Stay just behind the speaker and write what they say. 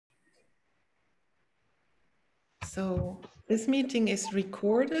So this meeting is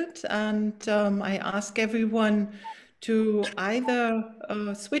recorded, and I ask everyone to either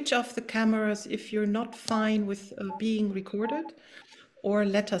switch off the cameras if you're not fine with being recorded, or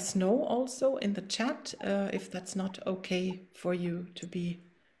let us know also in the chat if that's not okay for you to be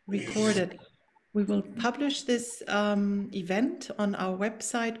recorded. We will publish this event on our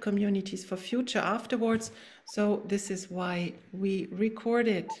website, Communities for Future, afterwards. So this is why we record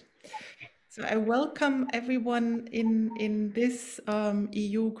it. So I welcome everyone in this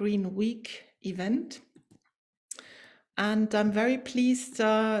EU Green Week event. And I'm very pleased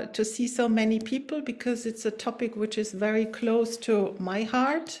to see so many people because it's a topic which is very close to my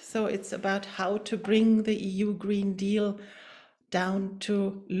heart. So it's about how to bring the EU Green Deal down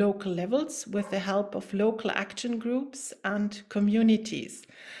to local levels with the help of local action groups and communities.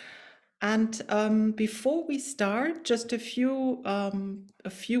 And before we start, just a few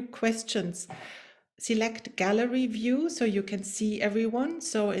questions. Select gallery view so you can see everyone.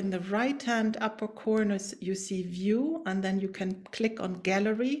 So in the right-hand upper corners, you see view, and then you can click on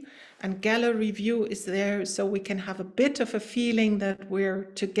gallery, and gallery view is there so we can have a bit of a feeling that we're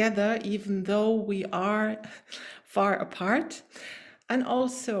together, even though we are far apart. And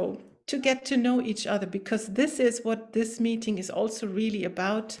also to get to know each other, because this is what this meeting is also really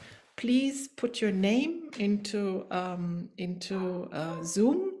about. Please put your name into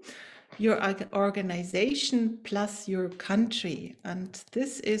Zoom, your organization plus your country. And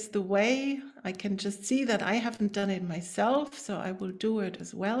this is the way I can just see that I haven't done it myself, so I will do it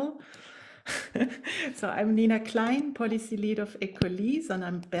as well. So I'm Nina Klein, policy lead of ECOLISE,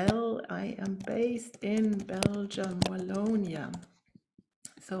 and I am based in Belgium, Wallonia.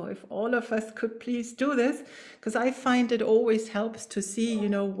 So if all of us could please do this, because I find it always helps to see,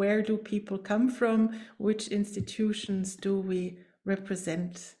 where do people come from, which institutions do we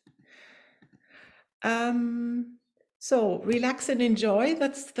represent. So relax and enjoy.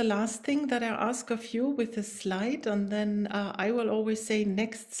 That's the last thing that I ask of you with the slide. And then I will always say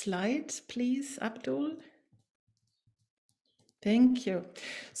next slide, please, Abdul. Thank you.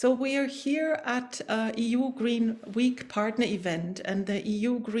 So we are here at EU Green Week partner event, and the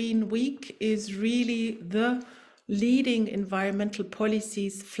EU Green Week is really the leading environmental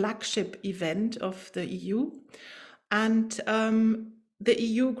policies flagship event of the EU. And the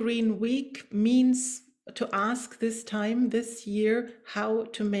EU Green Week means to ask this year, how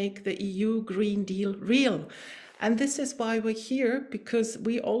to make the EU Green Deal real. And this is why we're here, because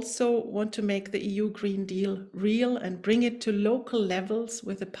we also want to make the EU Green Deal real and bring it to local levels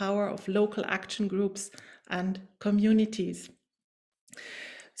with the power of local action groups and communities.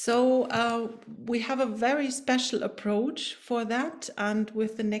 So we have a very special approach for that. And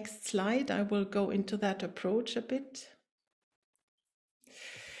with the next slide, I will go into that approach a bit.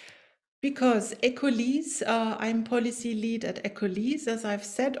 Because ECOLISE, I'm policy lead at ECOLISE, as I've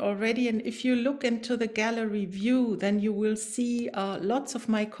said already, and if you look into the gallery view, then you will see lots of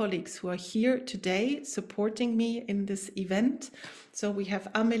my colleagues who are here today supporting me in this event. So we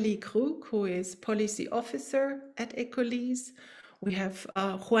have Amélie Krug, who is policy officer at ECOLISE. We have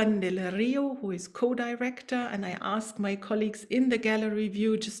Juan del Rio, who is co-director, and I ask my colleagues in the gallery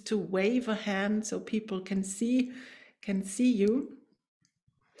view just to wave a hand so people can see you.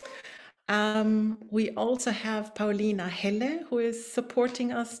 We also have Paulina Helle, who is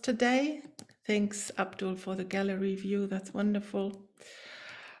supporting us today. Thanks, Abdul, for the gallery view. That's wonderful.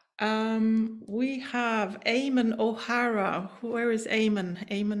 We have Eamon O'Hara. Where is Eamon?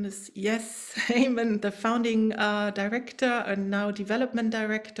 Eamon is, yes, Eamon, the founding director and now development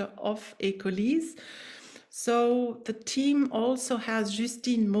director of ECOLISE. So the team also has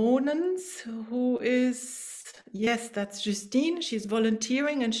Justine Monens, who is, yes, that's Justine. She's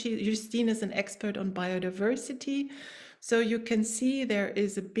volunteering, and Justine is an expert on biodiversity. So you can see there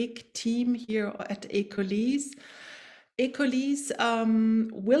is a big team here at ECOLISE. ECOLISE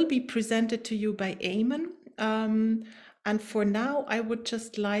will be presented to you by Eamon. And for now, I would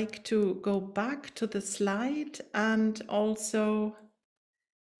just like to go back to the slide and also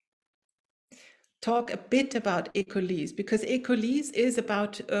talk a bit about ECOLISE, because ECOLISE is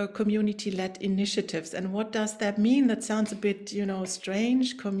about community-led initiatives. And what does that mean? That sounds a bit,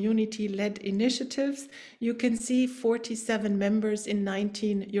 strange, community-led initiatives. You can see 47 members in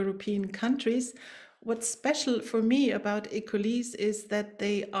 19 European countries. What's special for me about ECOLISE is that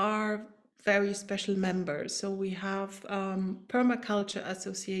they are very special members. So we have Permaculture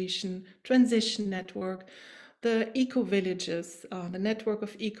Association, Transition Network, the eco-villages, the network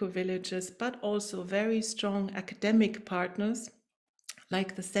of eco-villages, but also very strong academic partners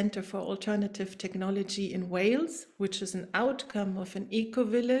like the Centre for Alternative Technology in Wales, which is an outcome of an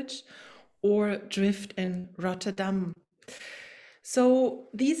eco-village, or Drift in Rotterdam. So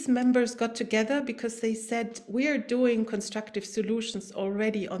these members got together because they said, we are doing constructive solutions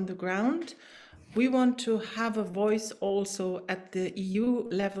already on the ground. We want to have a voice also at the EU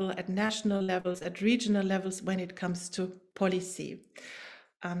level, at national levels, at regional levels when it comes to policy.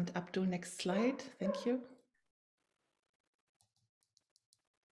 And up to next slide. Thank you.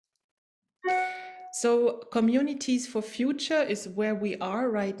 So Communities for Future is where we are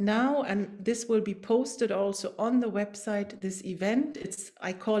right now, and this will be posted also on the website, this event.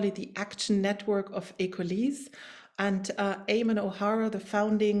 I call it the Action Network of ECOLISE, and Eamon O'Hara, the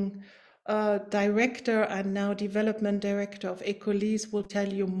founding director and now development director of ECOLISE, will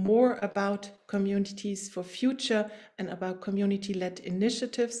tell you more about Communities for Future and about community-led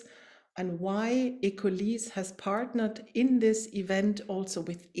initiatives, and why ECOLISE has partnered in this event also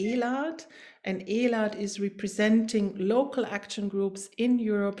with ELARD. And ELARD is representing local action groups in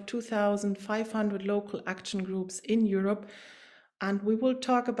Europe, 2,500 local action groups in Europe. And we will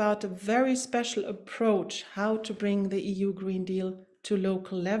talk about a very special approach, how to bring the EU Green Deal to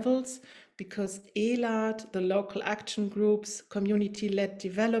local levels, because ELARD, the local action groups, community-led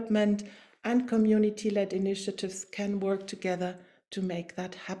development, and community-led initiatives can work together to make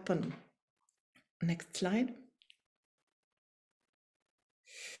that happen. Next slide.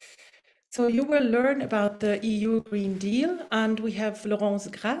 So you will learn about the EU Green Deal, and we have Laurence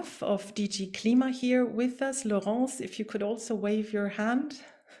Graff of DG Klima here with us. Laurence, if you could also wave your hand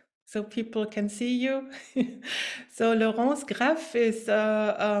so people can see you. So Laurence Graff is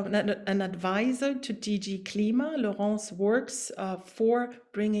an advisor to DG Klima. Laurence works for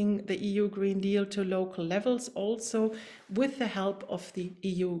bringing the EU Green Deal to local levels, also with the help of the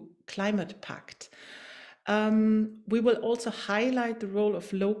EU Climate Pact. We will also highlight the role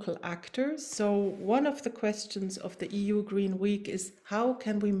of local actors. So one of the questions of the EU Green Week is, how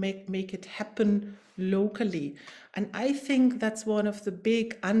can we make it happen locally? And I think that's one of the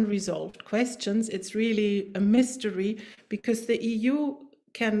big unresolved questions. It's really a mystery, because the EU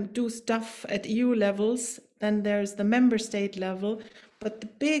can do stuff at EU levels, then there's the member state level. But the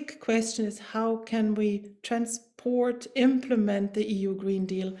big question is, how can we implement the EU Green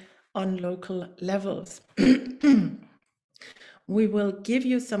Deal on local levels? We will give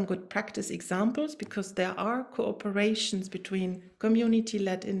you some good practice examples, because there are cooperations between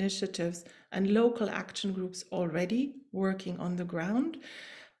community-led initiatives and local action groups already working on the ground.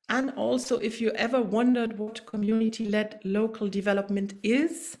 And also, if you ever wondered what community-led local development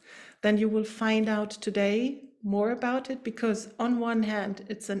is, then you will find out today more about it, because on one hand,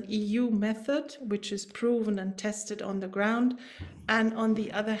 it's an EU method which is proven and tested on the ground, and on the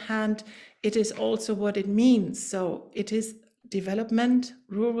other hand, it is also what it means. So it is development,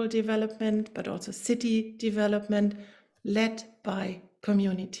 rural development, but also city development led by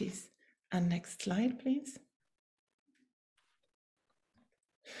communities. And next slide, please.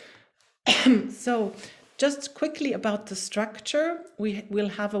 So just quickly about the structure, we will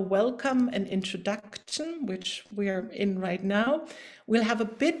have a welcome and introduction, which we are in right now. We'll have a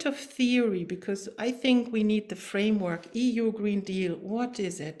bit of theory, because I think we need the framework. EU Green Deal, what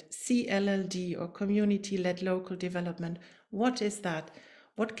is it? CLLD, or community-led local development. What is that?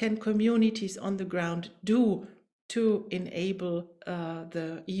 What can communities on the ground do to enable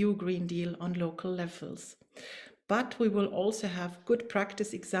the EU Green Deal on local levels? But we will also have good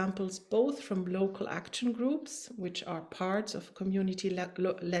practice examples, both from local action groups, which are parts of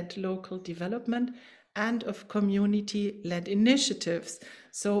community-led local development, and of community-led initiatives,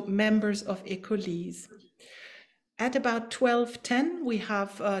 so members of ECOLISE. At about 12:10, we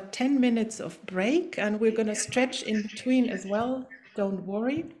have 10 minutes of break, and we're going to stretch in between as well. Don't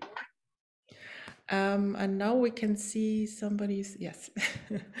worry. And now we can see somebody's, yes.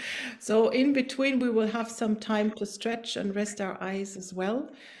 So in between, we will have some time to stretch and rest our eyes as well.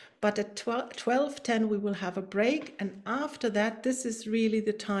 But at 12:10, we will have a break. And after that, this is really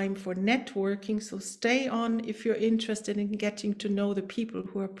the time for networking. So stay on if you're interested in getting to know the people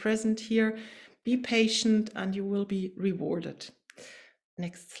who are present here. Be patient and you will be rewarded.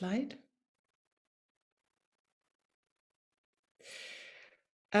 Next slide.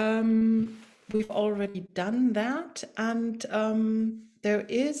 We've already done that, and there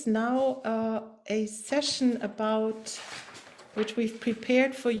is now a session about which we've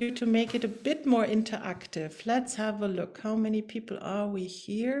prepared for you to make it a bit more interactive. Let's have a look. How many people are we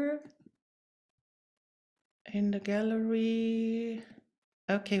here in the gallery?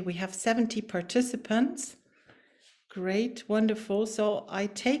 Okay, we have 70 participants. Great, wonderful. So I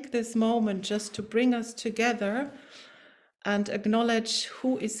take this moment just to bring us together and acknowledge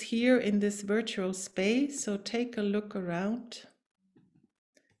who is here in this virtual space. So take a look around.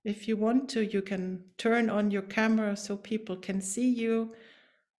 If you want to, you can turn on your camera so people can see you.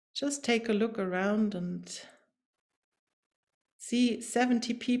 Just take a look around and see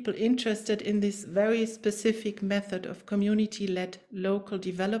 70 people interested in this very specific method of community-led local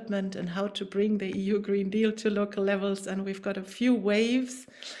development and how to bring the EU Green Deal to local levels. And we've got a few waves.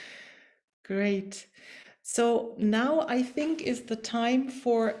 Great. So now I think is the time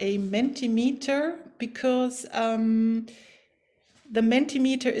for a Mentimeter, because the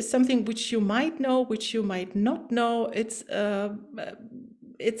Mentimeter is something which you might know, which you might not know.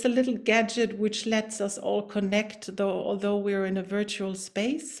 It's a little gadget which lets us all connect, although we're in a virtual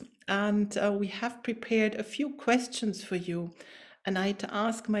space. And we have prepared a few questions for you. And I'd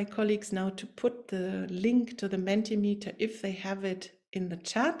ask my colleagues now to put the link to the Mentimeter if they have it in the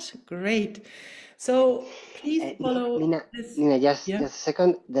chat. Great. So please follow this. Nina, just a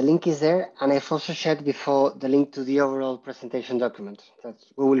second. The link is there, and I've also shared before the link to the overall presentation document. That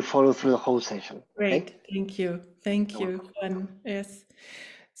we will follow through the whole session. Great, okay? Thank you. Thank you, Juan. Yes.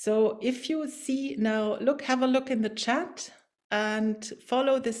 So if you see now, have a look in the chat and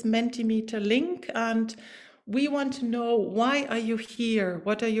follow this Mentimeter link. And we want to know, why are you here?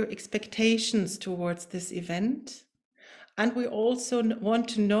 What are your expectations towards this event? And we also want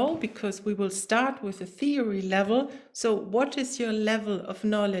to know, because we will start with a theory level, so what is your level of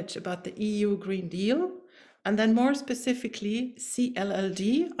knowledge about the EU Green Deal? And then more specifically,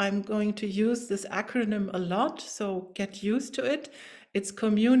 CLLD. I'm going to use this acronym a lot, so get used to it. It's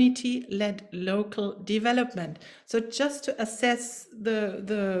community-led local development. So just to assess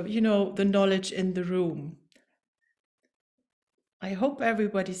the knowledge in the room. I hope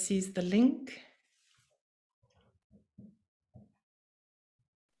everybody sees the link.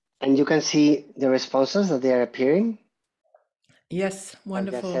 And you can see the responses that they are appearing. Yes,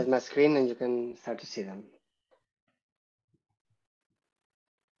 wonderful. I'll just set my screen and you can start to see them.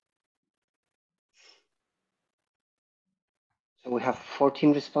 So we have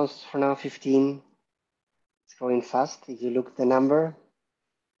 14 responses for now, 15. It's going fast. If you look at the number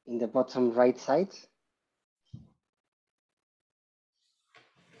in the bottom right side.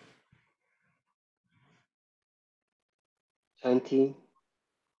 20.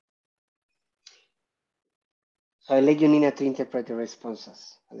 So I'll let you, Nina, to interpret the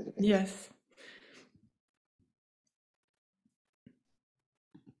responses a little bit. Yes.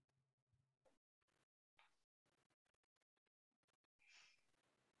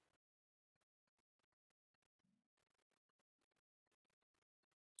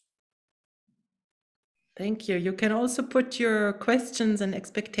 Thank you. You can also put your questions and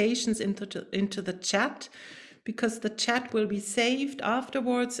expectations into the chat, because the chat will be saved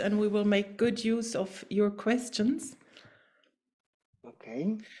afterwards and we will make good use of your questions.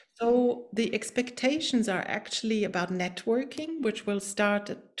 Okay. So the expectations are actually about networking, which will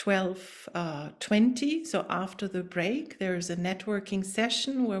start at 12:20. So after the break, there is a networking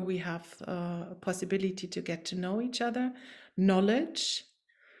session where we have a possibility to get to know each other. Knowledge,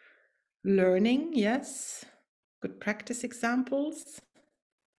 learning, yes. Good practice examples.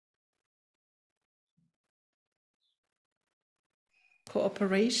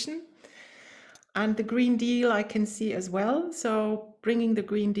 Cooperation. And the Green Deal I can see as well. So bringing the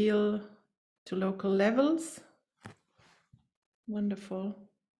Green Deal to local levels. Wonderful.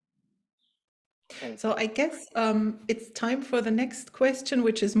 So I guess it's time for the next question,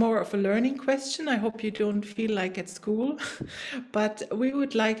 which is more of a learning question. I hope you don't feel like at school, but we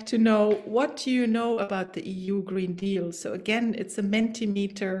would like to know, what do you know about the EU Green Deal? So again, it's a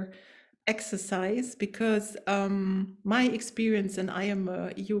Mentimeter exercise, because my experience, and I am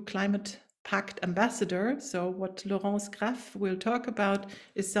a EU Climate Pact ambassador, so what Laurence Graff will talk about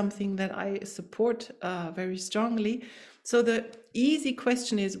is something that I support very strongly. So the easy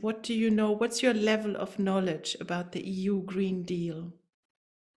question is, what do you know? What's your level of knowledge about the EU Green Deal?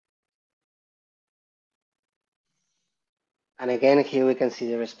 And again, here we can see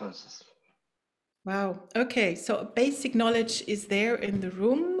the responses. Wow. Okay. So basic knowledge is there in the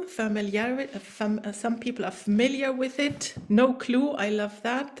room. Some people are familiar with it. No clue. I love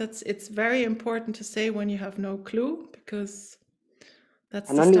that. It's very important to say when you have no clue, because that's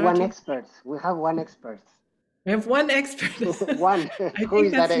and the only starting. one expert. We have one expert. We have one expert. One. Who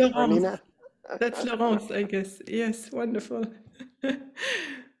is that expert, Nina? That's Laurence, I guess. Yes, wonderful.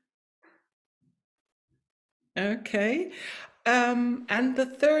 Okay. And the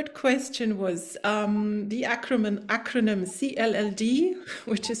third question was the acronym CLLD,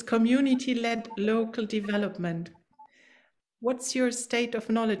 which is Community-Led Local Development. What's your state of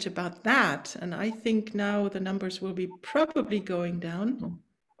knowledge about that? And I think now the numbers will be probably going down.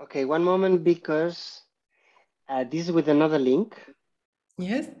 Okay, one moment, because this is with another link.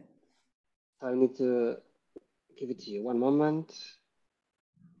 Yes. So I need to give it to you. One moment.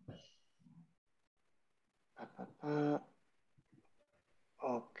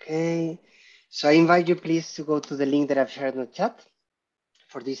 Okay. So I invite you please to go to the link that I've shared in the chat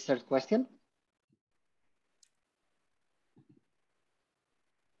for this third question.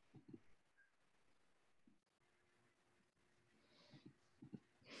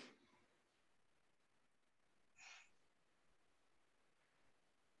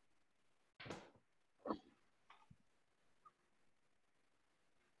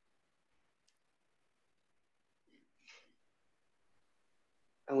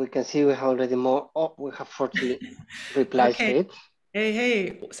 And we can see we have already more. Oh, we have 40 replies to Okay. it.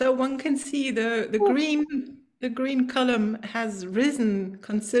 Hey. So one can see the green column has risen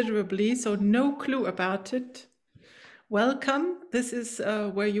considerably, so no clue about it. Welcome. This is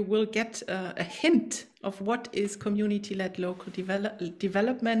where you will get a hint of what is community-led local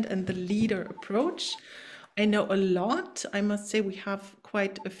development and the leader approach. I know a lot. I must say we have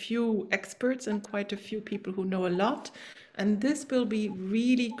quite a few experts and quite a few people who know a lot. And this will be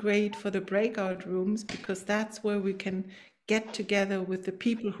really great for the breakout rooms because that's where we can get together with the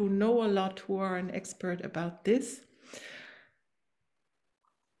people who know a lot, who are an expert about this.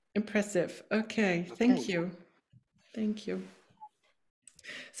 Impressive. Okay, thank you. Thank you.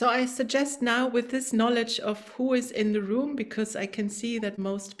 So I suggest now with this knowledge of who is in the room, because I can see that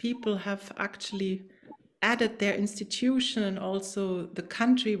most people have actually added their institution and also the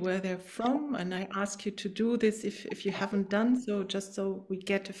country where they're from. And I ask you to do this if you haven't done so, just so we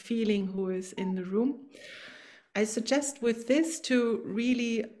get a feeling who is in the room. I suggest with this to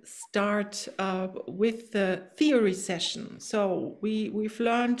really start with the theory session. So we've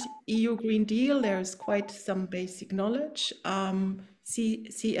learned EU Green Deal, there's quite some basic knowledge.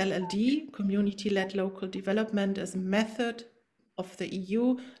 CLLD, Community-Led Local Development as a method of the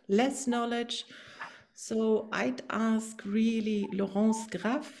EU, less knowledge. So I'd ask really Laurence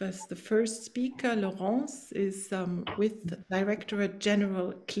Graff as the first speaker. Laurence is with Directorate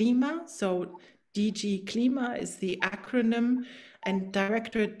General Klima. So DG Klima is the acronym, and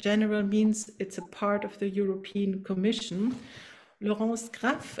Directorate General means it's a part of the European Commission. Laurence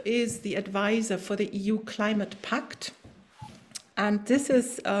Graff is the advisor for the EU Climate Pact. And this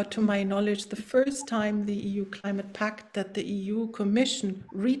is, to my knowledge, the first time the EU Climate Pact that the EU Commission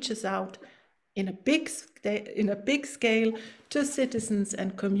reaches out in a big scale to citizens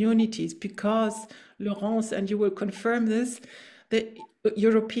and communities, because Laurence, and you will confirm this, the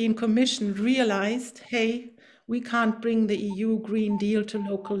European Commission realized, hey, we can't bring the EU Green Deal to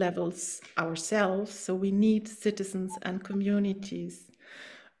local levels ourselves, so we need citizens and communities.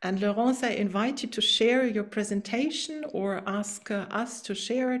 And Laurence, I invite you to share your presentation or ask us to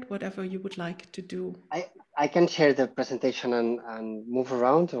share it, whatever you would like to do. I can share the presentation and move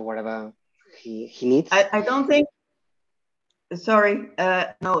around or whatever he needs. I don't think, sorry,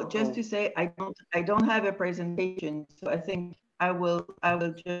 no, just to say, I don't have a presentation, so I think I will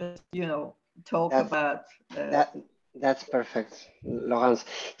just, talk about. That's perfect, Laurence.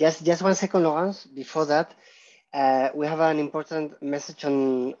 Just 1 second, Laurence. Before that, we have an important message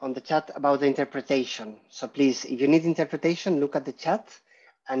on the chat about the interpretation. So please, if you need interpretation, look at the chat,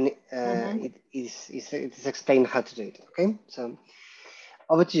 and it is explained how to do it. Okay, so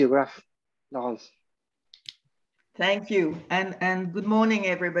over to you, Graf, Laurence. Thank you, and good morning,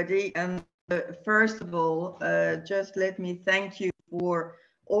 everybody. And first of all, just let me thank you for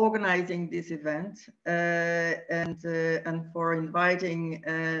organizing this event and for inviting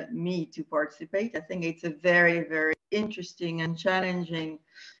me to participate. I think it's a very, very interesting and challenging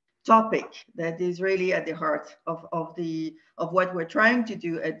topic that is really at the heart of what we're trying to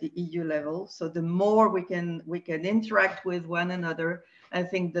do at the EU level. So the more we can interact with one another, I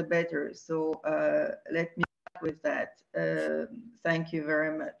think the better. So let me start with that. Thank you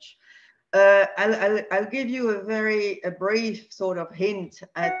very much. I'll give you a brief sort of hint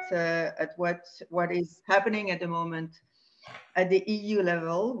at what is happening at the moment at the EU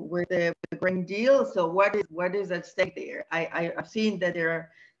level with the Green Deal. So what is at stake there? I've seen that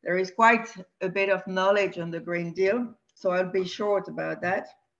there is quite a bit of knowledge on the Green Deal, so I'll be short about that.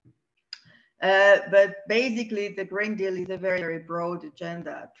 But basically, the Green Deal is a very, very broad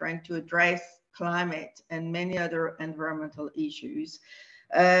agenda trying to address climate and many other environmental issues.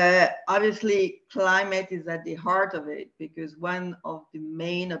 Obviously, climate is at the heart of it because one of the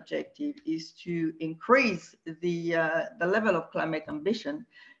main objectives is to increase the level of climate ambition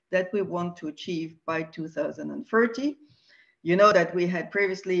that we want to achieve by 2030. You know that we had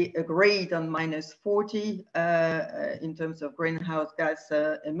previously agreed on -40 in terms of greenhouse gas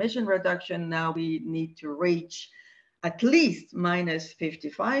emission reduction. Now we need to reach at least minus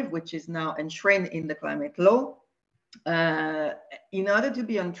 55, which is now enshrined in the climate law, in order to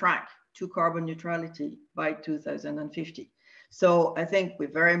be on track to carbon neutrality by 2050. So I think we're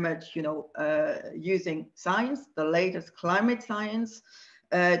very much, using science, the latest climate science,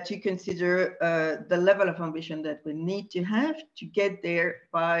 to consider the level of ambition that we need to have to get there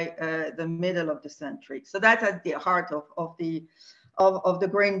by the middle of the century. So that's at the heart of the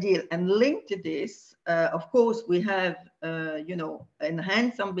Green Deal. And linked to this, of course, we have,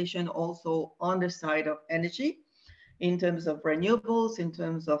 enhanced ambition also on the side of energy, in terms of renewables, in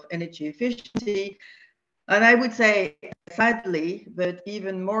terms of energy efficiency. And I would say, sadly, but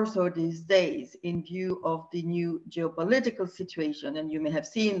even more so these days, in view of the new geopolitical situation, and you may have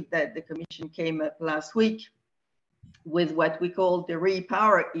seen that the Commission came up last week with what we call the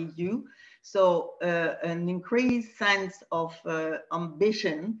Repower EU. So an increased sense of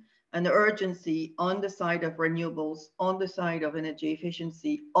ambition and urgency on the side of renewables, on the side of energy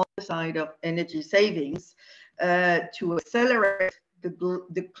efficiency, on the side of energy savings, to accelerate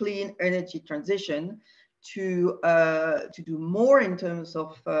the clean energy transition, to do more in terms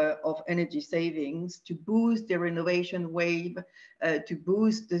of energy savings, to boost the renovation wave, to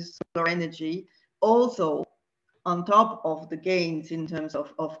boost the solar energy, also on top of the gains in terms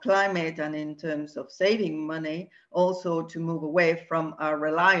of climate and in terms of saving money, also to move away from our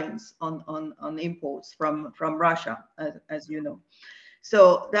reliance on imports from Russia, as you know.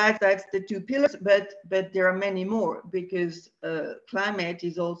 So that's the two pillars, but there are many more, because climate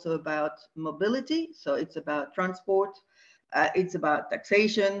is also about mobility. So it's about transport, it's about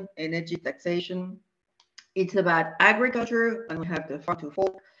taxation, energy taxation, it's about agriculture, and we have the Farm to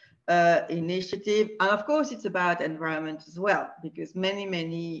Fork initiative, and of course it's about environment as well, because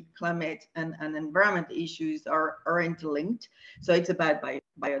many climate and environment issues are interlinked. So it's about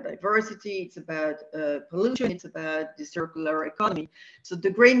biodiversity, it's about pollution, it's about the circular economy. So the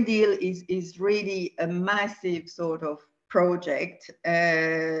Green Deal is really a massive sort of project,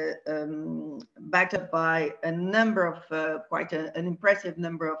 backed up by a number of quite an impressive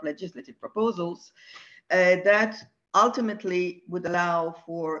number of legislative proposals that ultimately would allow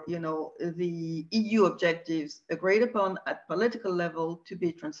for, the EU objectives agreed upon at political level to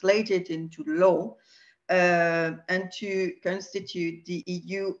be translated into law, and to constitute the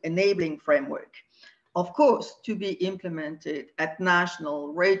EU enabling framework, of course, to be implemented at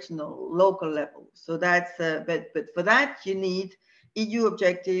national, regional, local level. So that's, but for that you need EU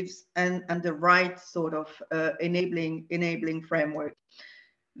objectives and the right sort of enabling framework.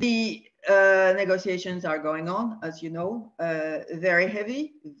 The negotiations are going on, as you know, very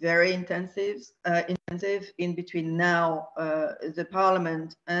heavy, very intensive in between now the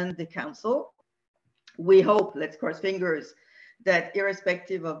Parliament and the Council. We hope, let's cross fingers, that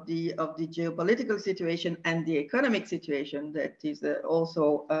irrespective of the geopolitical situation and the economic situation that is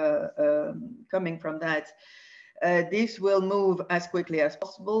also coming from that, this will move as quickly as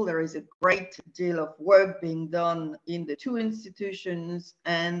possible. There is a great deal of work being done in the two institutions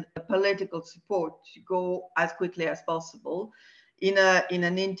and political support to go as quickly as possible in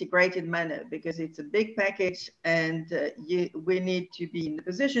an integrated manner, because it's a big package, and we need to be in the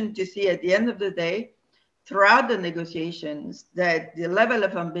position to see at the end of the day, throughout the negotiations, that the level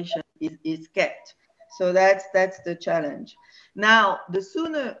of ambition is kept. So that's the challenge. Now, the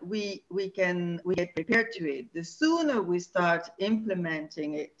sooner we get prepared to it, the sooner we start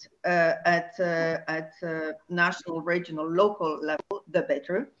implementing it at national, regional, local level, the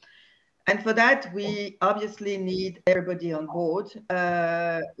better. And for that, we obviously need everybody on board.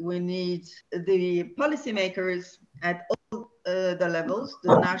 We need the policymakers at all the levels,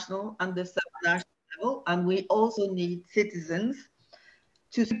 the national and the subnational level, and we also need citizens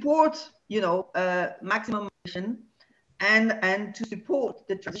to support, maximum ambition and to support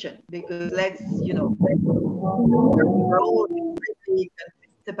the transition, because we're all really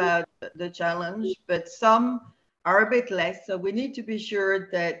convinced about the challenge, but some are a bit less. So we need to be sure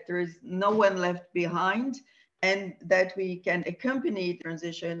that there is no one left behind, and that we can accompany the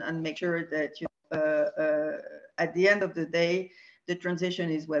transition and make sure that at the end of the day, the transition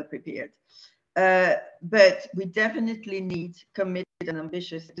is well prepared. But we definitely need committed and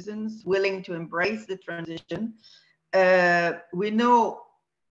ambitious citizens willing to embrace the transition. We know,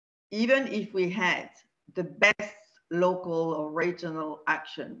 even if we had the best local or regional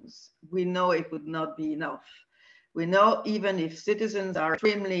actions, we know it would not be enough. We know even if citizens are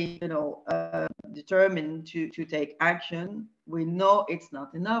extremely, determined to take action, we know it's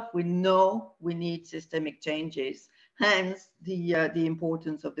not enough. We know we need systemic changes. Hence the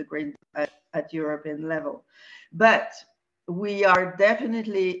importance of the Green Deal at European level. But we are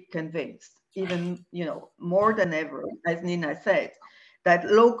definitely convinced even, more than ever, as Nina said, that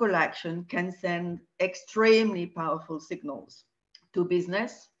local action can send extremely powerful signals to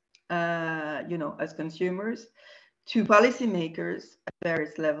business, as consumers, to policymakers at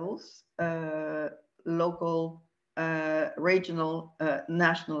various levels, local, regional,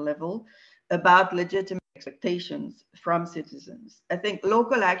 national level, about legitimate expectations from citizens. I think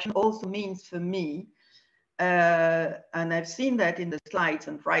local action also means, for me, and I've seen that in the slides,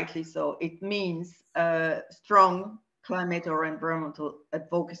 and rightly so, it means strong climate or environmental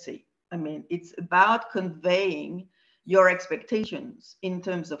advocacy. I mean, it's about conveying your expectations in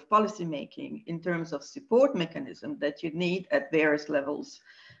terms of policy making, in terms of support mechanism that you need at various levels,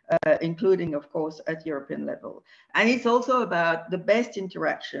 including, of course, at European level. And it's also about the best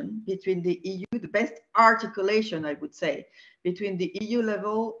interaction between the EU, the best articulation, I would say, between the EU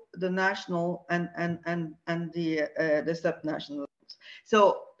level, the national, and the subnational levels.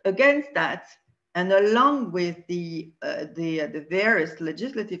 So against that, and along with the various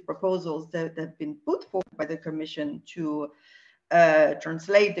legislative proposals that have been put forward by the Commission to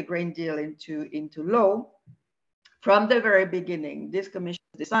translate the Green Deal into law, from the very beginning, this Commission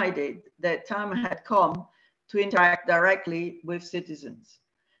decided that time had come to interact directly with citizens.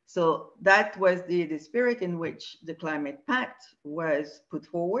 So that was the spirit in which the Climate Pact was put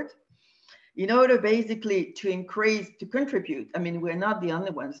forward, in order basically to contribute. I mean, we're not the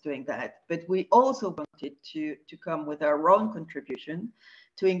only ones doing that, but we also wanted to come with our own contribution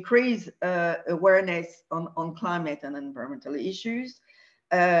to increase awareness on climate and environmental issues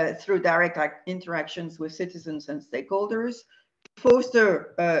through direct interactions with citizens and stakeholders,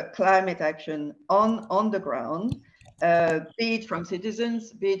 foster climate action on the ground, be it from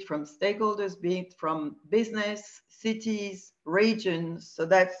citizens, be it from stakeholders, be it from business, cities, regions. So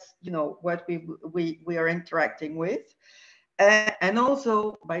that's, what we are interacting with. And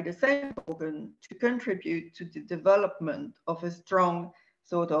also, by the same token, to contribute to the development of a strong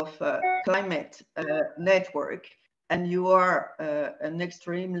sort of climate network. And you are an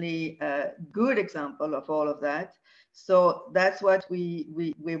extremely good example of all of that. So that's what we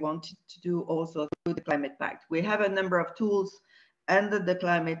wanted to do also through the Climate Pact. We have a number of tools under the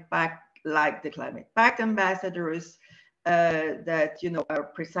Climate Pact, like the Climate Pact ambassadors, that are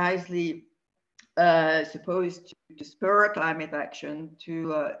precisely supposed to spur climate action,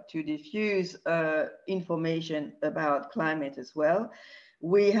 to diffuse information about climate as well.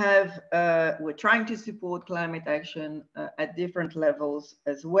 We're trying to support climate action at different levels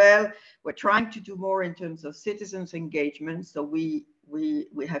as well. We're trying to do more in terms of citizens' engagement. So we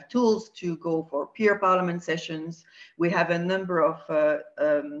have tools to go for peer parliament sessions. We have a number of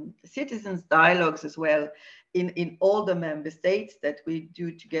citizens' dialogues as well in all the member states that we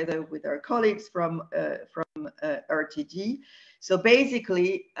do together with our colleagues from RTD. So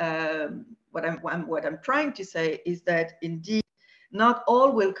basically, what I'm trying to say is that indeed, not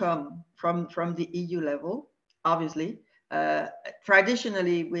all will come from the EU level, obviously.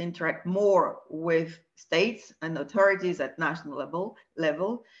 Traditionally, we interact more with states and authorities at national level,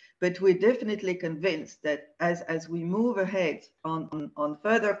 but we're definitely convinced that as we move ahead on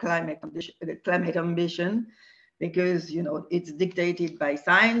further climate ambition, because it's dictated by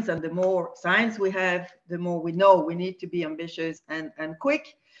science, and the more science we have, the more we know we need to be ambitious and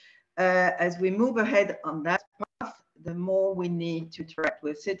quick. As we move ahead on that path, the more we need to interact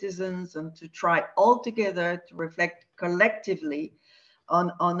with citizens and to try all together to reflect collectively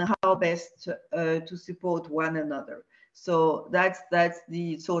on how best to support one another. So that's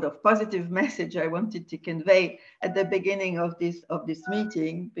the sort of positive message I wanted to convey at the beginning of this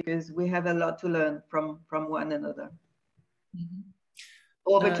meeting, because we have a lot to learn from one another. Mm-hmm.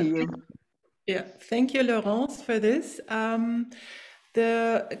 Over to you. Yeah, thank you, Laurence, for this.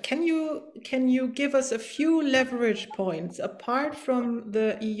 Can you give us a few leverage points apart from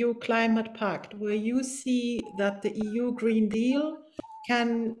the EU Climate Pact, where you see that the EU Green Deal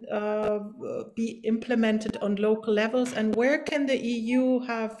can be implemented on local levels, and where can the EU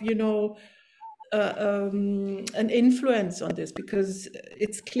have an influence on this? Because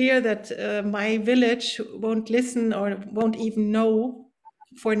it's clear that my village won't listen or won't even know.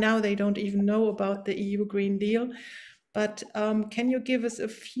 For now, they don't even know about the EU Green Deal. But can you give us a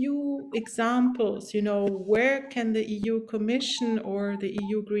few examples, where can the EU Commission or the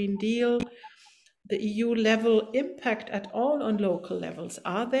EU Green Deal, the EU level impact at all on local levels?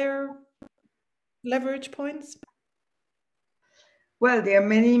 Are there leverage points? Well, there are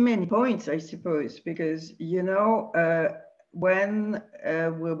many, many points, I suppose, because, when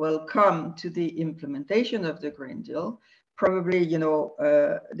we will come to the implementation of the Green Deal, probably,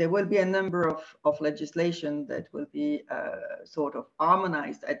 there will be a number of legislation that will be sort of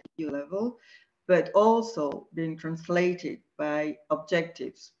harmonized at EU level, but also being translated by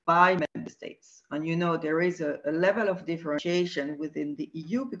objectives by member states. And there is a level of differentiation within the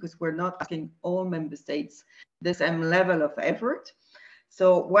EU because we're not asking all member states the same level of effort.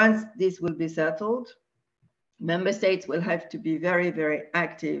 So once this will be settled, member states will have to be very, very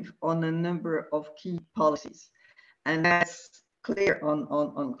active on a number of key policies. And that's clear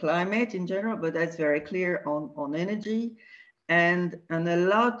on climate in general, but that's very clear on energy and a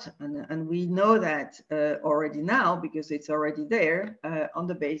lot, and we know that already now because it's already there on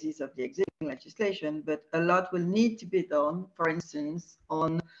the basis of the existing legislation, but a lot will need to be done, for instance,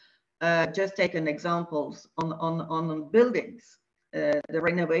 on just take an examples on buildings, the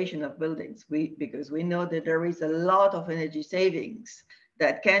renovation of buildings, because we know that there is a lot of energy savings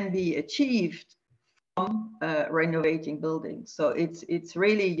that can be achieved from renovating buildings. So it's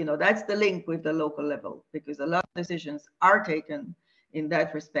really, that's the link with the local level, because a lot of decisions are taken in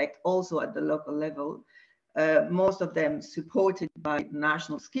that respect also at the local level. Most of them supported by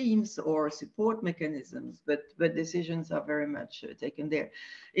national schemes or support mechanisms, but decisions are very much taken there.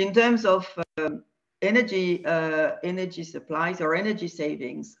 In terms of energy supplies or energy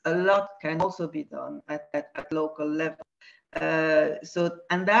savings, a lot can also be done at local level.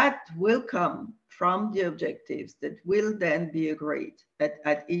 And that will come from the objectives that will then be agreed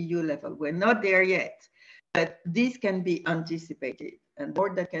at EU level. We're not there yet, but this can be anticipated, and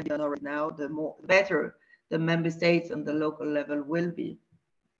more that can be done already now, the better the member states and the local level will be.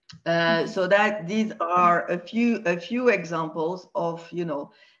 So that these are a few examples of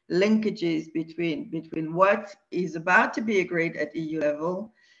linkages between what is about to be agreed at EU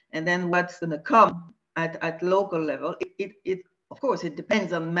level and then what's going to come at local level. Of course, it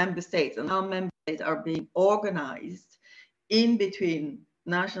depends on member states and how member states are being organized in between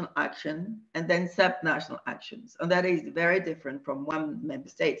national action and then sub-national actions. And that is very different from one member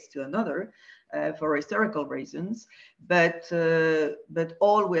state to another for historical reasons, but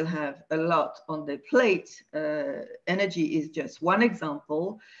all will have a lot on their plate. Energy is just one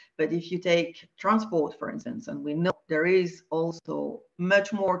example, but if you take transport, for instance, and we know there is also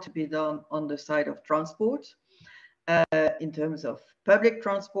much more to be done on the side of transport, in terms of public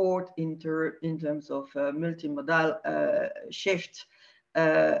transport, in terms of multimodal shift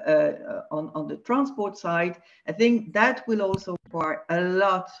on the transport side. I think that will also require a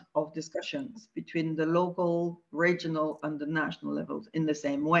lot of discussions between the local, regional, and the national levels in the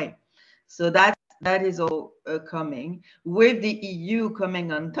same way. So that is all coming, with the EU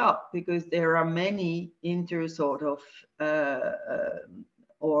coming on top, because there are many sort of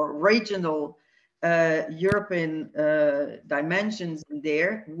or regional European dimensions in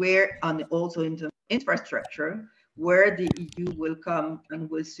there, where, and also in terms of infrastructure, where the EU will come and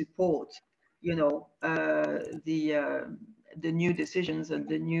will support, the new decisions and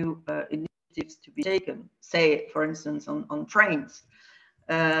the new initiatives to be taken, say, for instance, on trains.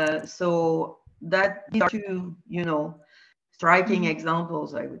 So that these are two, striking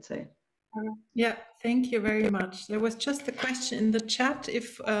examples, I would say. Yeah, thank you very much. There was just a question in the chat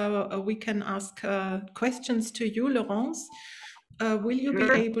if we can ask questions to you, Laurence. Will you be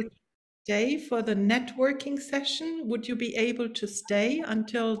able to stay for the networking session? Would you be able to stay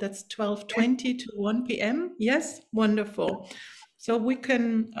until that's 12:20 to 1 p.m.? Yes, wonderful. So we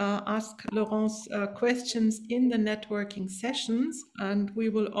can ask Laurence questions in the networking sessions, and we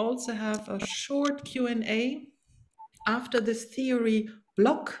will also have a short Q&A after this theory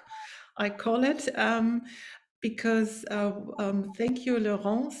block, I call it, because thank you,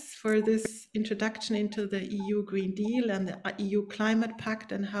 Laurence, for this introduction into the EU Green Deal and the EU Climate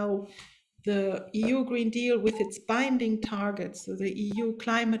Pact, and how the EU Green Deal with its binding targets, so the EU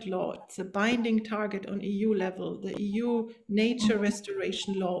climate law, it's a binding target on EU level, the EU nature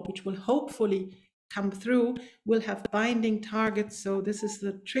restoration law, which will hopefully come through, will have binding targets. So this is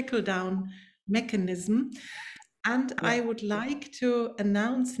the trickle-down mechanism. And I would like to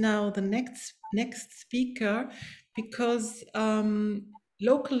announce now the next speaker, because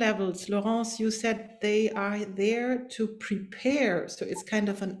local levels, Laurence, you said they are there to prepare. So it's kind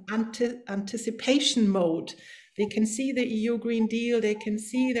of an anticipation mode. They can see the EU Green Deal, they can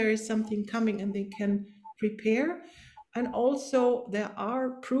see there is something coming, and they can prepare. And also there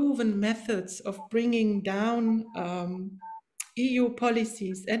are proven methods of bringing down EU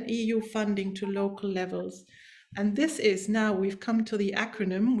policies and EU funding to local levels. And this is now, we've come to the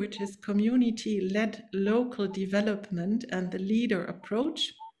acronym, which is Community-Led Local Development and the Leader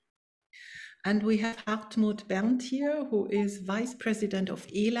Approach. And we have Hartmut Berndt here, who is Vice President of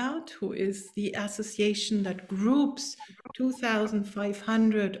ELARD, who is the association that groups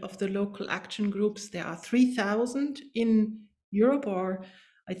 2,500 of the local action groups. There are 3,000 in Europe, or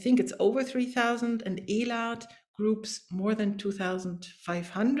I think it's over 3,000, and ELARD groups more than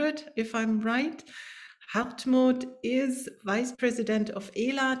 2,500, if I'm right. Hartmut is vice president of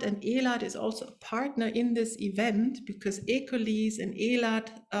ELARD, and ELARD is also a partner in this event because ECOLISE and ELARD,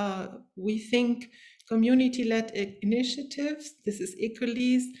 we think, community-led initiatives, this is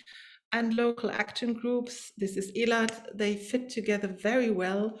ECOLISE, and local action groups, this is ELARD, they fit together very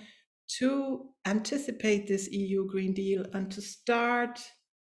well to anticipate this EU Green Deal and to start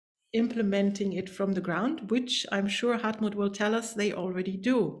implementing it from the ground, which I'm sure Hartmut will tell us they already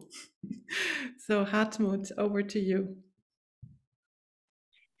do. So Hartmut, over to you.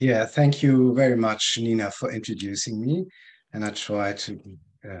 Yeah, thank you very much, Nina, for introducing me. And I try to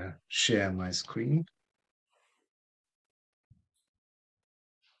share my screen.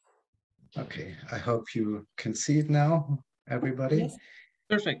 Okay, I hope you can see it now, everybody. Yes.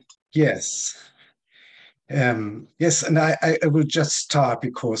 Perfect. Yes. Yes, and I will just start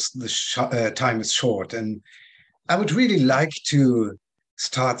because the time is short. And I would really like to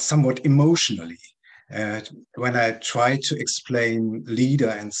start somewhat emotionally when I try to explain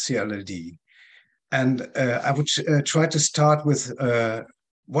LEADER and CLLD. And I would try to start with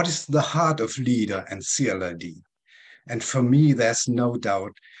what is the heart of LEADER and CLLD. And for me, there's no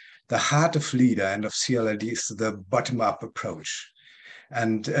doubt the heart of LEADER and of CLLD is the bottom-up approach.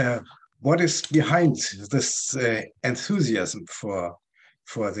 And what is behind this enthusiasm for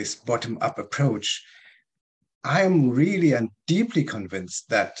this bottom-up approach? I am really and deeply convinced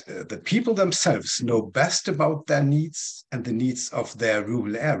that the people themselves know best about their needs and the needs of their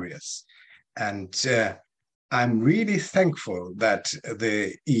rural areas. And I'm really thankful that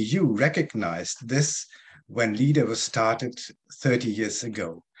the EU recognized this when LEADER was started 30 years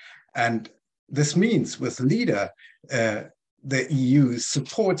ago. And this means with LEADER, the EU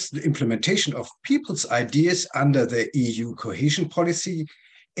supports the implementation of people's ideas under the EU cohesion policy,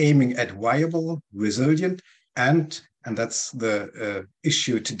 aiming at viable, resilient, and that's the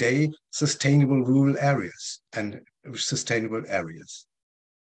issue today, sustainable rural areas and sustainable areas.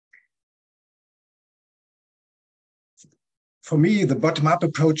 For me, the bottom-up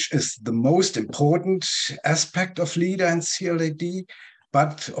approach is the most important aspect of LEADER and CLLD.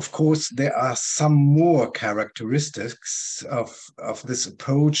 But of course, there are some more characteristics of this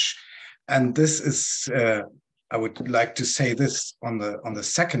approach. And this is, I would like to say this on the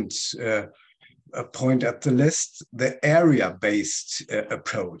second point at the list, the area-based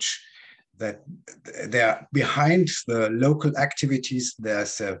approach. That there behind the local activities,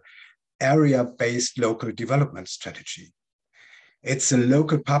 there's an area-based local development strategy. It's a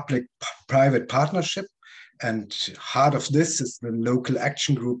local public-private partnership. And heart of this is the local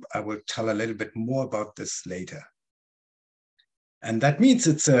action group. I will tell a little bit more about this later. And that means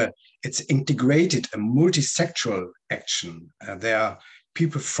it's integrated, a multi-sectoral action. There are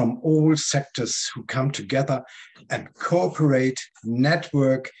people from all sectors who come together and cooperate,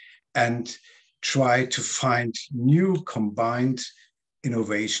 network, and try to find new combined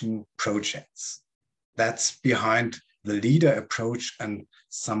innovation projects. That's behind the LEADER approach and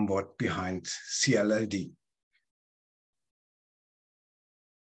somewhat behind CLLD.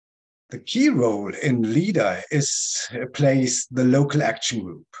 The key role in LEADER plays the local action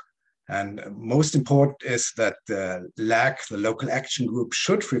group. And most important is that the LAG, the local action group,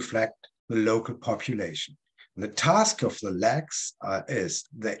 should reflect the local population. The task of the LAGs is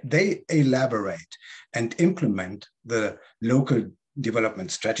that they elaborate and implement the local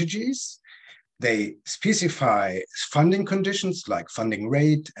development strategies. They specify funding conditions like funding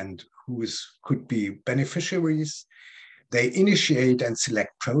rate and who could be beneficiaries. They initiate and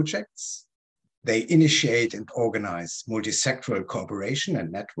select projects. They initiate and organize multi-sectoral cooperation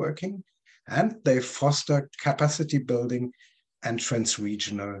and networking, and they foster capacity building and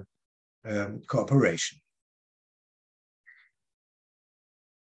trans-regional cooperation.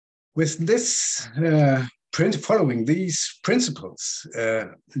 With this, following these principles,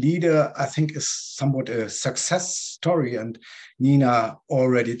 LEADER, I think, is somewhat a success story, and Nina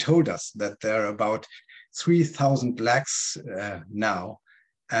already told us that there are about 3,000 LAGs now,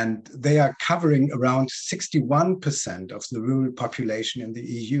 and they are covering around 61% of the rural population in the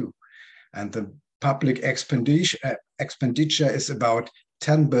EU. And the public expenditure is about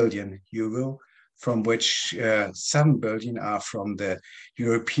 10 billion euro, from which 7 billion are from the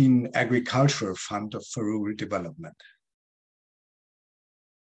European Agricultural Fund for Rural Development.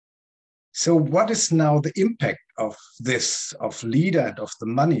 So what is now the impact of this, of LEADER and of the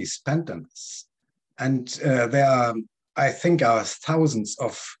money spent on this? And there are I think are thousands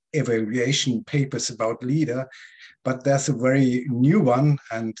of evaluation papers about LEADER, but there's a very new one,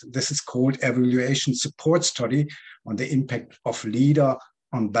 and this is called Evaluation Support Study on the Impact of LEADER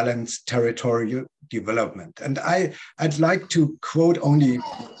on Balanced Territorial Development. And I'd like to quote only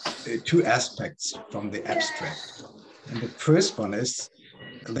two aspects from the abstract. And the first one is,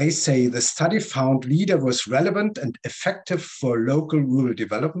 they say the study found LEADER was relevant and effective for local rural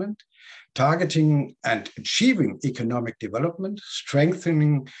development, targeting and achieving economic development,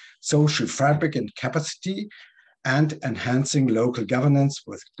 strengthening social fabric and capacity, and enhancing local governance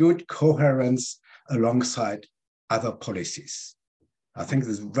with good coherence alongside other policies. I think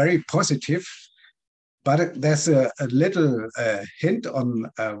this is very positive, but there's a little hint on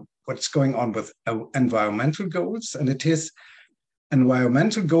what's going on with environmental goals, and it is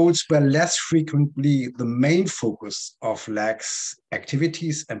environmental goals were less frequently the main focus of LAC's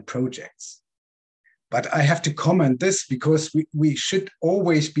activities and projects. But I have to comment this because we should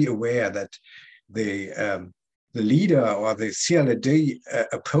always be aware that the LEADER or the CLLD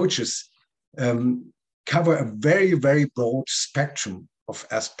approaches cover a very, very broad spectrum of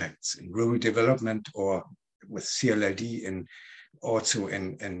aspects in rural development or with CLLD also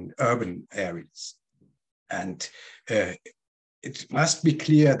in urban areas. And it must be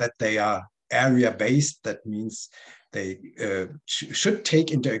clear that they are area-based. That means they should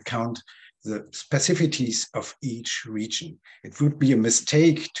take into account the specificities of each region. It would be a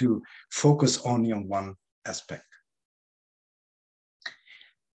mistake to focus only on one aspect.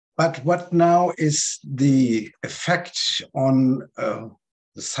 But what now is the effect on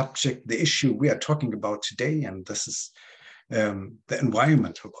the subject, the issue we are talking about today? And this is the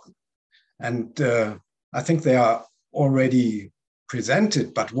environmental one. And I think they are already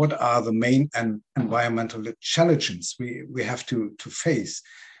presented, but what are the main environmental challenges we have to face?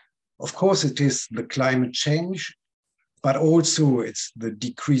 Of course, it is the climate change, but also it's the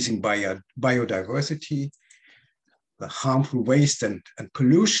decreasing biodiversity, the harmful waste and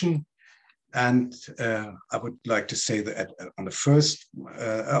pollution. And I would like to say that on the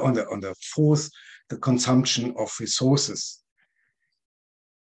fourth, the consumption of resources.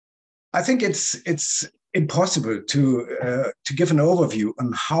 I think it's impossible to give an overview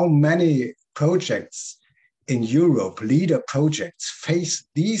on how many projects in Europe, LEADER projects, face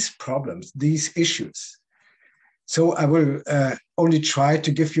these problems, these issues. So I will only try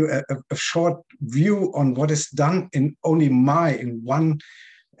to give you a short view on what is done in one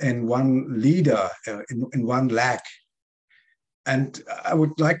LEADER, in one LAC. And I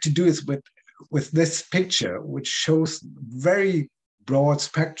would like to do this with this picture, which shows very broad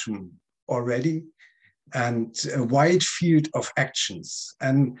spectrum already and a wide field of actions.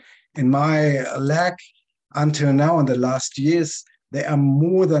 And in my LAC, until now, in the last years, there are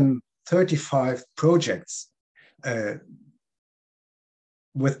more than 35 projects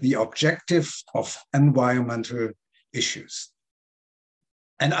with the objective of environmental issues.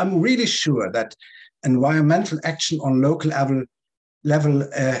 And I'm really sure that environmental action on local level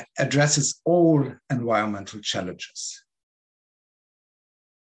addresses all environmental challenges.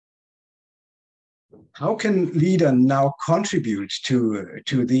 How can LEADER now contribute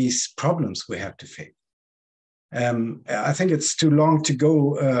to these problems we have to face? I think it's too long to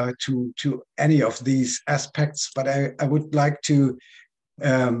go to any of these aspects, but I would like to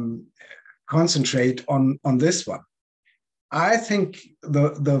concentrate on this one. I think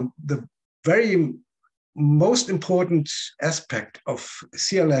the very most important aspect of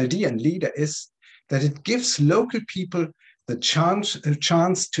CLLD and LEADER is that it gives local people the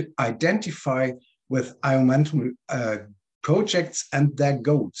chance to identify with environmental projects and their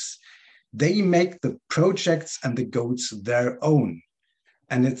goals. They make the projects and the goals their own.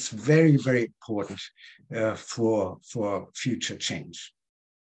 And it's very, very important for future change.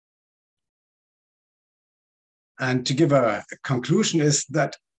 And to give a conclusion is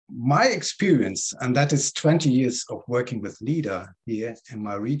that my experience, and that is 20 years of working with LEADER here in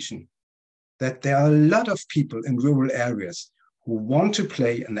my region, that there are a lot of people in rural areas who want to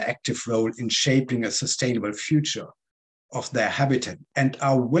play an active role in shaping a sustainable future of their habitat and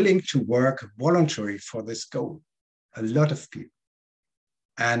are willing to work voluntarily for this goal. A lot of people.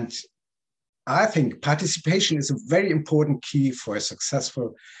 And I think participation is a very important key for a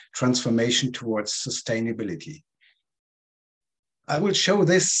successful transformation towards sustainability. I will show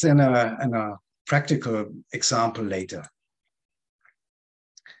this in a practical example later.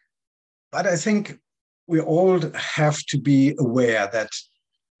 But I think we all have to be aware that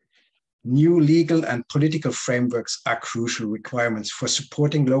new legal and political frameworks are crucial requirements for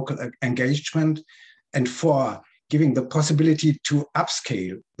supporting local engagement and for giving the possibility to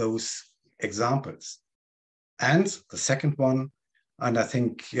upscale those examples. And the second one, and I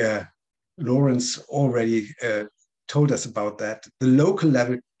think Lawrence already told us about that, the local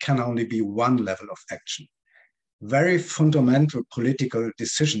level can only be one level of action. Very fundamental political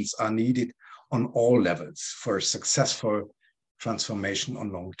decisions are needed on all levels for a successful transformation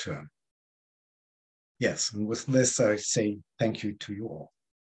on long term. Yes, and with this I say thank you to you all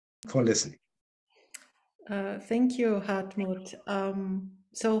for listening. Thank you, Hartmut.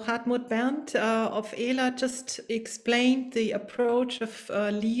 So Hartmut Berndt of ELARD just explained the approach of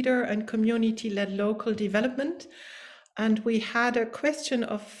leader and community-led local development. And we had a question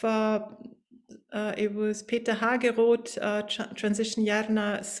of, it was Peter Hageroth, Transition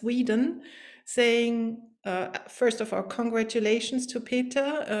Järna, Sweden, saying, first of all, congratulations to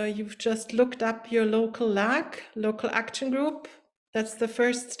Peter. You've just looked up your local LAG, local action group. That's the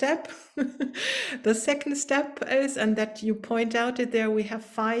first step. The second step is, and that you point out it there, we have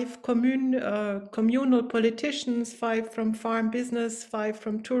 5 communal politicians, 5 from farm business, 5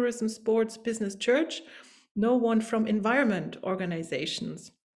 from tourism, sports, business, church, no one from environment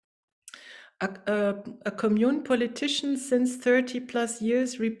organizations. A commune politician since 30 plus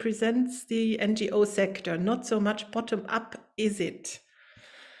years represents the NGO sector, not so much bottom up, is it?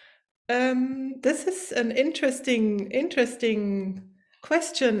 This is an interesting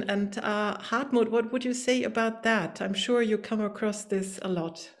question. And Hartmut, what would you say about that? I'm sure you come across this a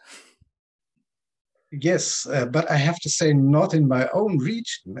lot. Yes, but I have to say not in my own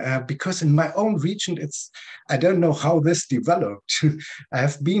region, because in my own region, I don't know how this developed. I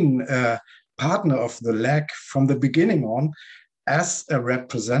have been a partner of the LAG from the beginning on as a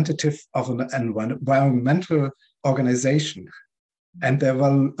representative of an environmental organization. And there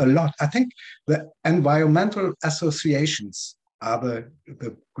were a lot. I think the environmental associations are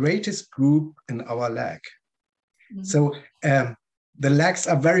the greatest group in our LAG. Mm-hmm. So the LAGs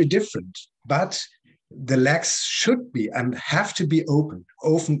are very different, but the LAGs should be and have to be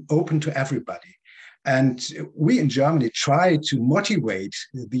open to everybody. And we in Germany try to motivate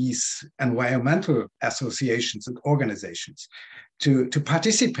these environmental associations and organizations to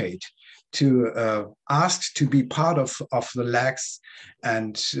participate, to ask to be part of the LAGs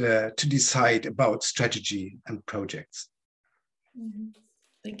and to decide about strategy and projects. Mm-hmm.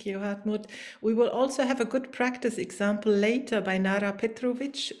 Thank you, Hartmut. We will also have a good practice example later by Nara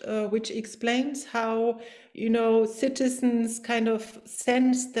Petrovic, which explains how, citizens kind of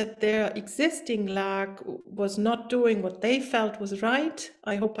sensed that their existing LAG was not doing what they felt was right.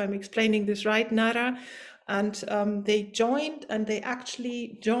 I hope I'm explaining this right, Nara. And they joined, and they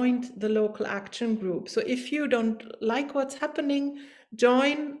actually joined the local action group. So if you don't like what's happening,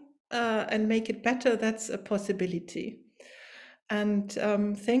 join and make it better. That's a possibility. And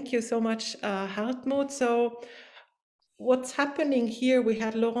thank you so much, Hartmut. So what's happening here, we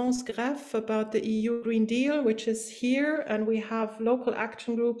had Laurence graph about the EU Green Deal, which is here, and we have local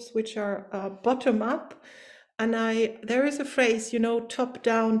action groups, which are bottom up. And there is a phrase, top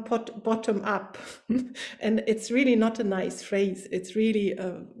down, bottom up. And it's really not a nice phrase. It's really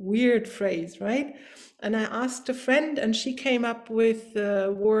a weird phrase, right? And I asked a friend, and she came up with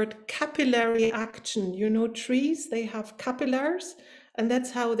the word capillary action. Trees, they have capillaries, and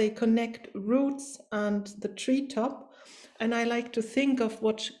that's how they connect roots and the treetop. And I like to think of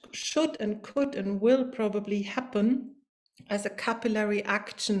what should and could and will probably happen as a capillary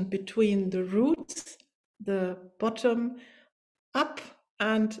action between the roots, the bottom up,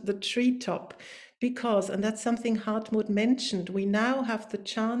 and the treetop. Because, and that's something Hartmut mentioned, we now have the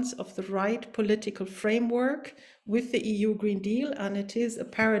chance of the right political framework with the EU Green Deal, and it is a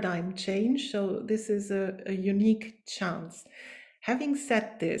paradigm change. So this is a unique chance. Having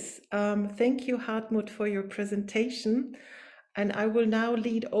said this, thank you, Hartmut, for your presentation. And I will now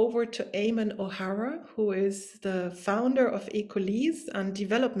lead over to Eamon O'Hara, who is the founder of ECOLISE and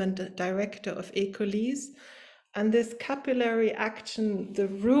development director of ECOLISE. And this capillary action, the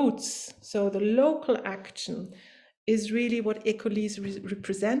roots, so the local action, is really what ECOLISE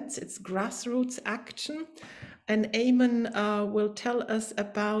represents. It's grassroots action. And Eamon will tell us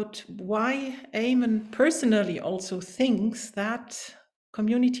about why Eamon personally also thinks that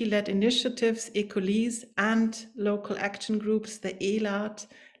community-led initiatives, ECOLISE, and local action groups, the ELARD,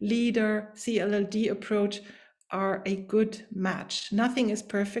 LEADER, CLLD approach, are a good match. Nothing is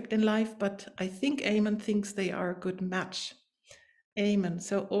perfect in life, but I think Eamon thinks they are a good match. Eamon,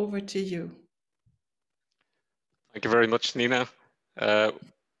 so over to you. Thank you very much, Nina.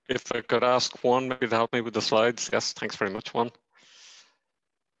 If I could ask Juan maybe to help me with the slides. Yes, thanks very much, Juan.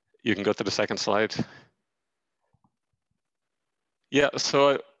 You can go to the second slide. Yeah,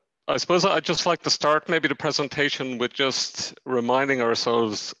 so I suppose I'd just like to start maybe the presentation with just reminding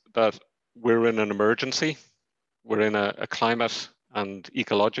ourselves that we're in an emergency. we're in a climate and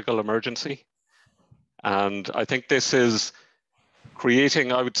ecological emergency. And I think this is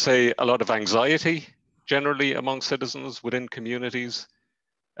creating, I would say, a lot of anxiety generally among citizens within communities.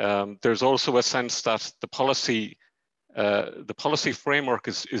 There's also a sense that the policy framework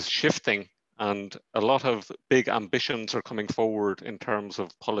is shifting, and a lot of big ambitions are coming forward in terms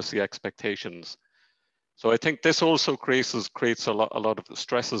of policy expectations. So I think this also creates a lot of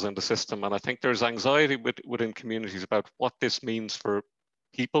stresses in the system, and I think there's anxiety within communities about what this means for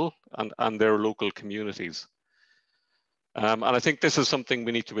people and their local communities. And I think this is something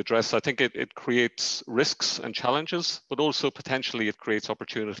we need to address. I think it creates risks and challenges, but also potentially it creates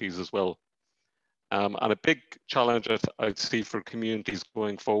opportunities as well. And a big challenge that I'd see for communities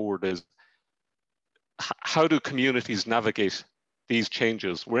going forward is how do communities navigate these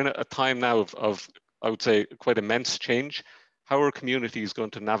changes? We're in a time now of I would say, quite immense change. How are communities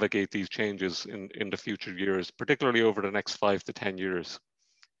going to navigate these changes in the future years, particularly over the next 5 to 10 years?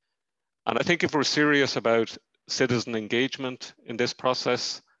 And I think if we're serious about citizen engagement in this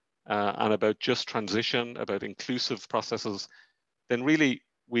process and about just transition, about inclusive processes, then really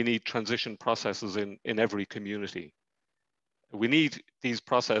we need transition processes in every community. We need these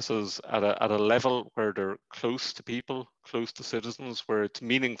processes at a level where they're close to people, close to citizens, where it's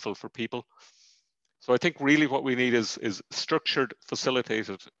meaningful for people. So I think really what we need is structured,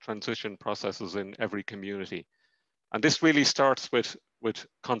 facilitated transition processes in every community. And this really starts with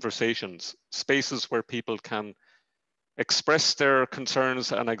conversations, spaces where people can express their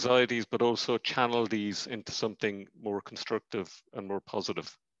concerns and anxieties, but also channel these into something more constructive and more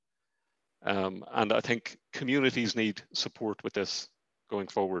positive. And I think communities need support with this going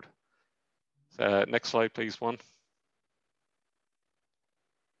forward. Next slide, please, Juan.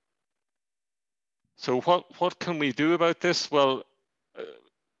 So what can we do about this? Well,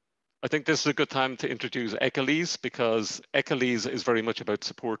 I think this is a good time to introduce ECOLISE, because ECOLISE is very much about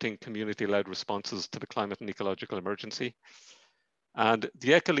supporting community-led responses to the climate and ecological emergency. And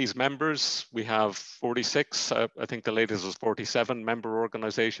the ECOLISE members, we have 46, I think the latest is 47 member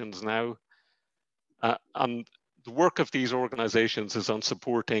organizations now. And the work of these organizations is on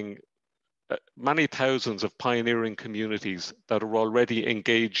supporting many thousands of pioneering communities that are already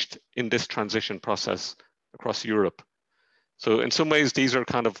engaged in this transition process across Europe. So in some ways, these are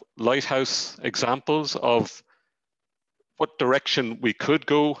kind of lighthouse examples of what direction we could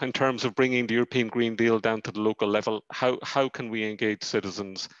go in terms of bringing the European Green Deal down to the local level. How can we engage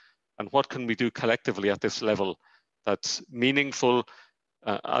citizens, and what can we do collectively at this level that's meaningful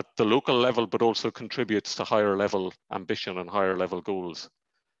at the local level, but also contributes to higher level ambition and higher level goals.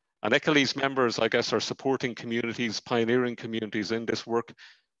 And ECOLISE members, I guess, are supporting communities, pioneering communities in this work.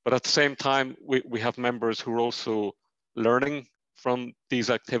 But at the same time, we have members who are also learning from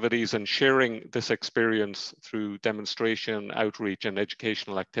these activities and sharing this experience through demonstration, outreach, and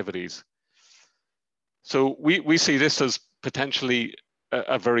educational activities. So we see this as potentially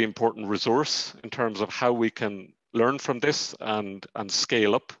a very important resource in terms of how we can learn from this and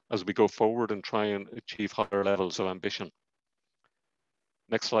scale up as we go forward and try and achieve higher levels of ambition.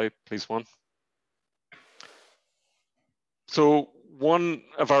 Next slide, please, Juan. So one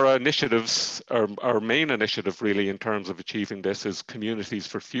of our initiatives, our main initiative really in terms of achieving this, is Communities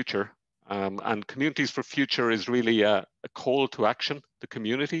for Future. And Communities for Future is really a call to action to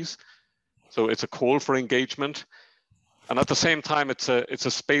communities. So it's a call for engagement. And at the same time, it's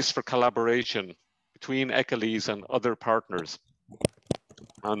a space for collaboration between ECOLISE and other partners.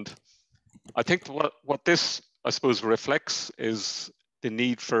 And I think what this, I suppose, reflects is the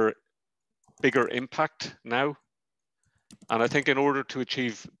need for bigger impact now. And I think in order to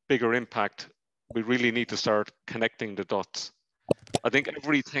achieve bigger impact, we really need to start connecting the dots. I think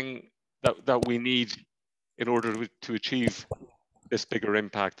everything that we need in order to achieve this bigger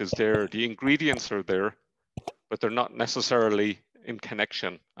impact is there. The ingredients are there, but they're not necessarily in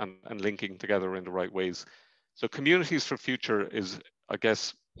connection and linking together in the right ways. So Communities for Future is, I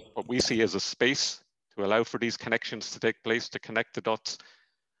guess, what we see as a space to allow for these connections to take place, to connect the dots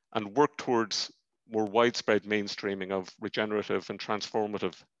and work towards more widespread mainstreaming of regenerative and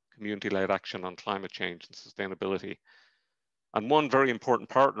transformative community-led action on climate change and sustainability. And one very important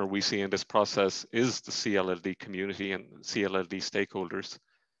partner we see in this process is the CLLD community and CLLD stakeholders.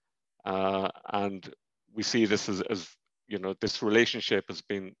 And we see this as you know, this relationship has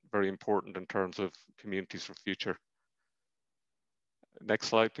been very important in terms of Communities for Future. Next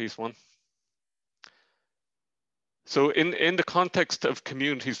slide, please, Juan. So in the context of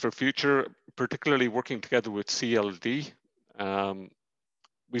Communities for Future, particularly working together with CLLD,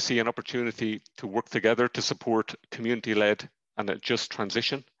 we see an opportunity to work together to support community-led and a just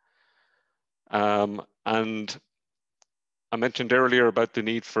transition. And I mentioned earlier about the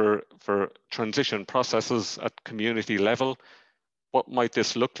need for transition processes at community level. What might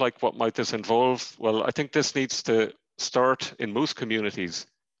this look like? What might this involve? Well, I think this needs to start in most communities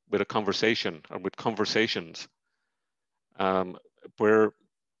with a conversation or with conversations, where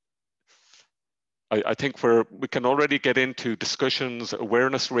I think where we can already get into discussions,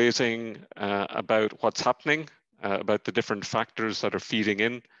 awareness raising about what's happening, about the different factors that are feeding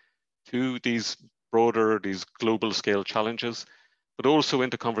in to these broader, these global scale challenges, but also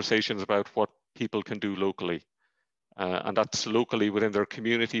into conversations about what people can do locally. And that's locally within their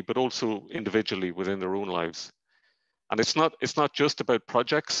community, but also individually within their own lives. And it's not just about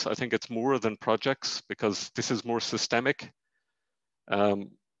projects. I think it's more than projects, because this is more systemic.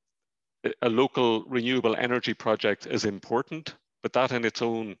 A local renewable energy project is important, but that in its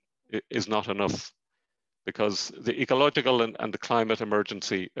own is not enough, because the ecological and the climate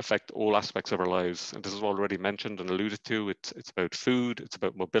emergency affect all aspects of our lives. And this is already mentioned and alluded to. It's about food, it's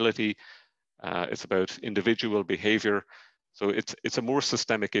about mobility, it's about individual behavior. So it's a more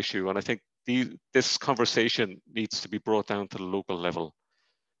systemic issue. And I think this conversation needs to be brought down to the local level.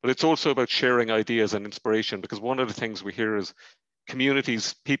 But it's also about sharing ideas and inspiration, because one of the things we hear is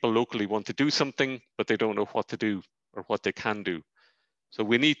communities, people locally want to do something, but they don't know what to do or what they can do. So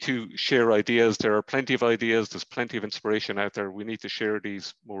we need to share ideas. There are plenty of ideas. There's plenty of inspiration out there. We need to share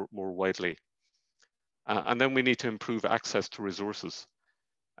these more widely. And then we need to improve access to resources.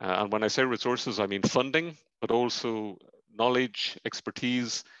 And when I say resources, I mean funding, but also knowledge,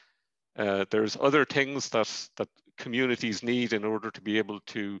 expertise. There's other things that communities need in order to be able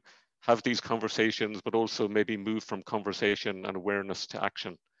to have these conversations, but also maybe move from conversation and awareness to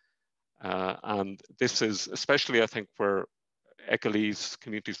action. And this is especially, I think, where ECOLISE,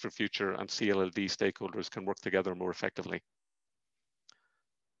 Communities for Future, and CLLD stakeholders can work together more effectively.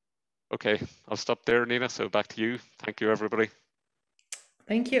 Okay, I'll stop there, Nina. So back to you. Thank you, everybody.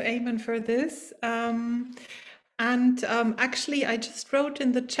 Thank you, Eamon, for this. Actually, I just wrote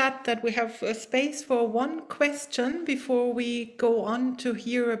in the chat that we have a space for one question before we go on to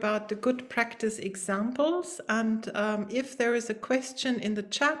hear about the good practice examples. And if there is a question in the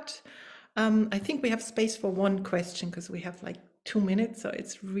chat, I think we have space for one question, because we have like 2 minutes, so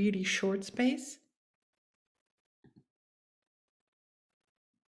it's really short space.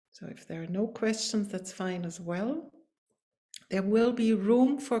 So if there are no questions, that's fine as well. There will be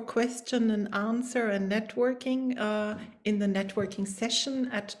room for question and answer and networking in the networking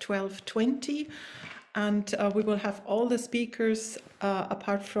session at 12:20. And we will have all the speakers,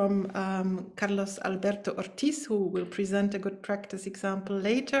 apart from Carlos Alberto Ortiz, who will present a good practice example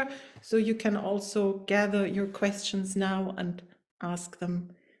later. So you can also gather your questions now and ask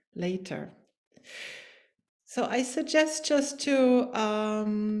them later. So I suggest just to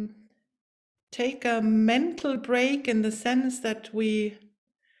take a mental break, in the sense that we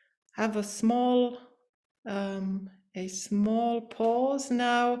have a small pause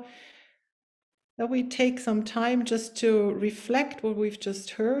now, that we take some time just to reflect what we've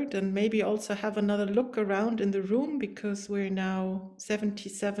just heard, and maybe also have another look around in the room, because we're now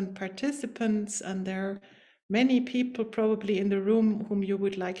 77 participants and there are many people probably in the room whom you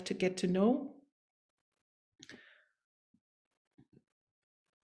would like to get to know.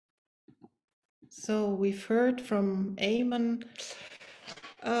 So we've heard from Eamon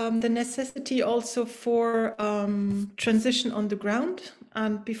the necessity also for transition on the ground.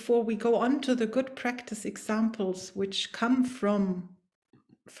 And before we go on to the good practice examples, which come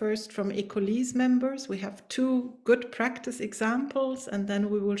first from ECOLISE members, we have 2 good practice examples, and then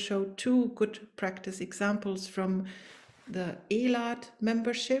we will show 2 good practice examples from the ELARD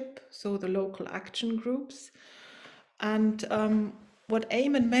membership, so the local action groups. And what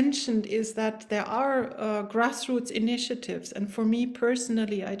Eamon mentioned is that there are grassroots initiatives. And for me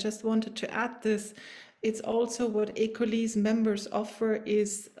personally, I just wanted to add this. It's also what ECOLISE members offer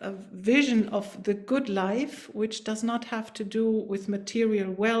is a vision of the good life, which does not have to do with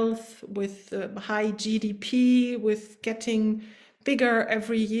material wealth, with high GDP, with getting bigger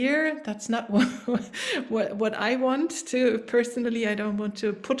every year. That's not what I want to. Personally, I don't want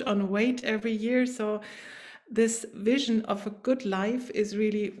to put on weight every year. So this vision of a good life is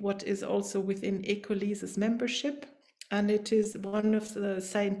really what is also within ECOLISE's membership. And it is one of the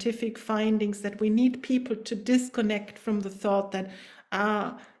scientific findings that we need people to disconnect from the thought that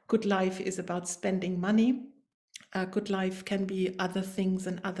good life is about spending money. Good life can be other things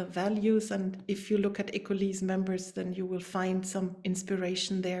and other values. And if you look at ECOLISE members, then you will find some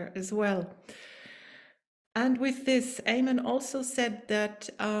inspiration there as well. And with this, Eamon also said that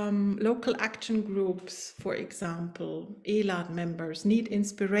local action groups, for example, ELARD members, need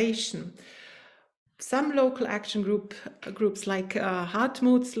inspiration. some local action groups like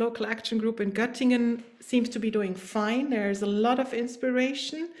Hartmut's local action group in Göttingen seems to be doing fine. There's a lot of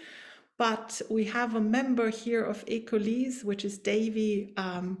inspiration, but we have a member here of ECOLISE, which is Davy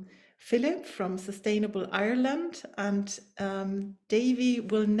Philip from Sustainable Ireland, and Davy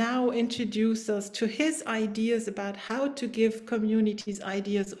will now introduce us to his ideas about how to give communities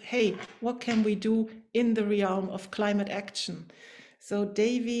ideas. Hey, what can we do in the realm of climate action? So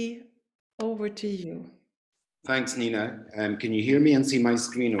Davy, over to you. Thanks, Nina. Can you hear me and see my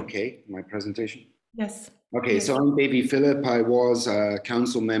screen okay, my presentation? Yes. Okay, Yes. so I'm Davy Phillip. I was a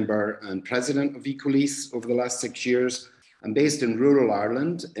council member and president of ECOLISE over the last 6 years. I'm based in rural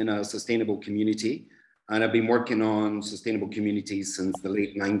Ireland in a sustainable community, and I've been working on sustainable communities since the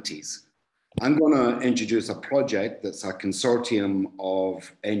late 90s. I'm going to introduce a project that's a consortium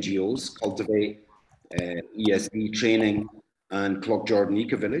of NGOs, Cultivate, ESB Training, and Clough-Jordan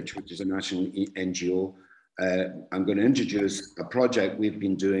Eco-Village, which is a national NGO. I'm going to introduce a project we've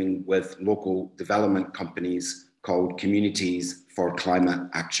been doing with local development companies called Communities for Climate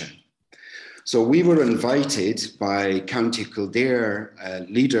Action. So we were invited by County Kildare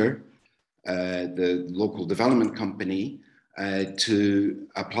Leader, the local development company, to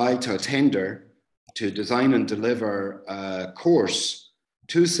apply to a tender to design and deliver a course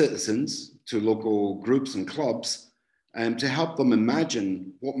to citizens, to local groups and clubs, to help them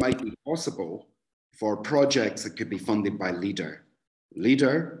imagine what might be possible for projects that could be funded by LEADER.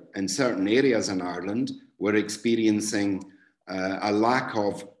 LEADER, in certain areas in Ireland, were experiencing a lack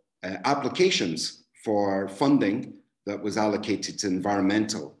of applications for funding that was allocated to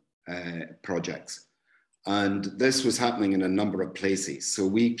environmental projects. And this was happening in a number of places. So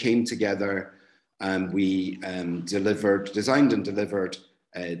we came together and we designed and delivered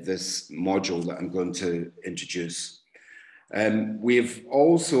this module that I'm going to introduce. We've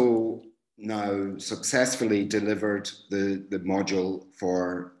also now successfully delivered the module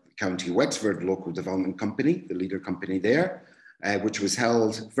for County Wexford Local Development Company, the leader company there, which was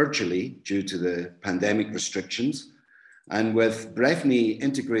held virtually due to the pandemic restrictions. And with Breffni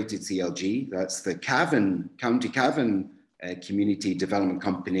Integrated CLG, that's the County Cavan Community Development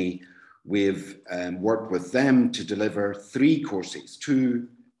Company, we've worked with them to deliver 3 courses, 2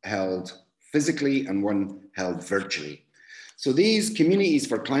 held physically and 1 held virtually. So these Communities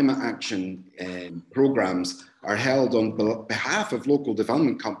for Climate Action programs are held on behalf of local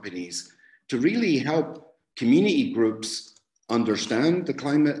development companies to really help community groups understand the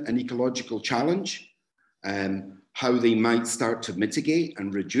climate and ecological challenge, how they might start to mitigate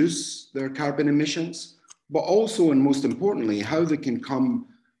and reduce their carbon emissions, but also, and most importantly, how they can become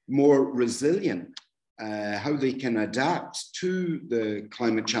more resilient, how they can adapt to the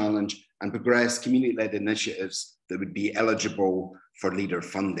climate challenge and progress community-led initiatives that would be eligible for LEADER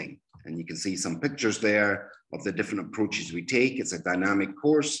funding. And you can see some pictures there of the different approaches we take. It's a dynamic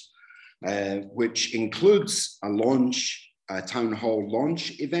course, which includes a town hall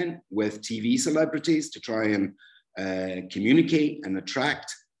launch event with TV celebrities to try and communicate and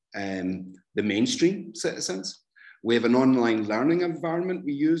attract the mainstream citizens. We have an online learning environment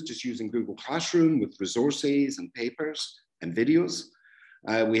we use, just using Google Classroom with resources and papers and videos.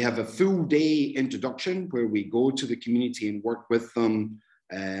 We have a full day introduction where we go to the community and work with them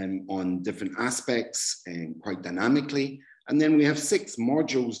on different aspects and quite dynamically. And then we have 6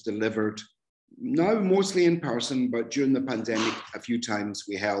 modules delivered, now mostly in person, but during the pandemic, a few times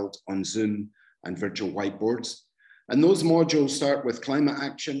we held on Zoom and virtual whiteboards. And those modules start with climate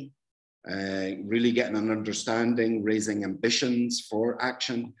action, really getting an understanding, raising ambitions for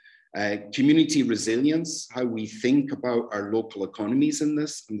action, community resilience, how we think about our local economies in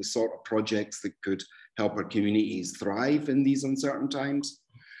this and the sort of projects that could help our communities thrive in these uncertain times.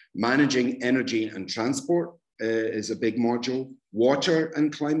 Managing energy and transport is a big module. Water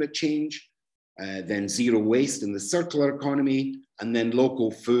and climate change, then zero waste in the circular economy, and then local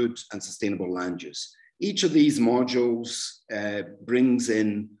food and sustainable land use. Each of these modules brings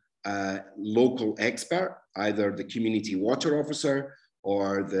in a local expert, either the community water officer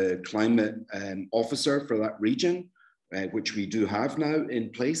or the climate officer for that region, which we do have now in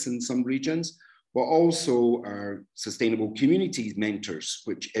place in some regions, but also our sustainable communities mentors,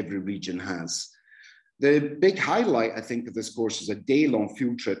 which every region has. The big highlight, I think, of this course is a day-long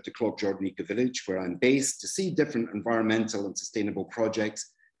field trip to Clough-Jordan Eco-Village, where I'm based, to see different environmental and sustainable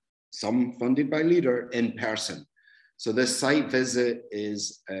projects, some funded by LEADER, in person. So this site visit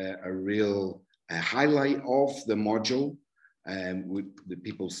is a real highlight of the module. The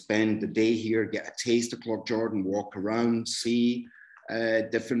people spend the day here, get a taste of Clough-Jordan, walk around, see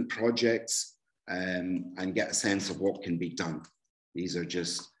different projects, and get a sense of what can be done. These are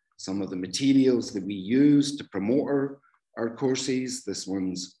just some of the materials that we use to promote our courses. This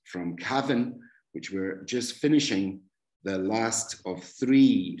one's from Cavan, which we're just finishing the last of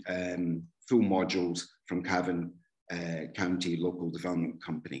 3 full modules from Cavan County Local Development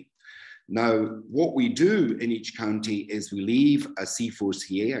Company. Now, what we do in each county is we leave a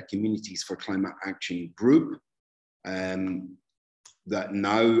C4CA, a Communities for Climate Action group, that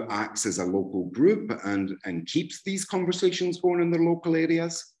now acts as a local group and keeps these conversations going in their local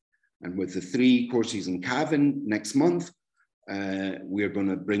areas. And with the 3 courses in Cavan next month, we're going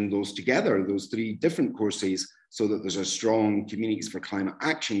to bring those together, those 3 different courses, so that there's a strong Communities for Climate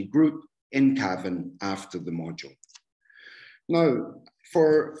Action group in Cavan after the module. Now,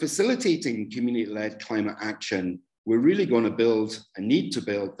 for facilitating community-led climate action, we're really going to build and need to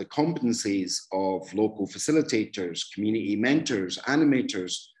build the competencies of local facilitators, community mentors,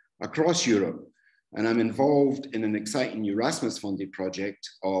 animators across Europe. And I'm involved in an exciting Erasmus-funded project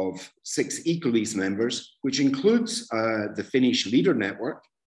of 6 ECOLISE members, which includes the Finnish Leader Network,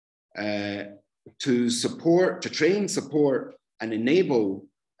 to train, support, and enable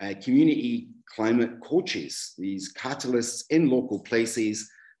community climate coaches, these catalysts in local places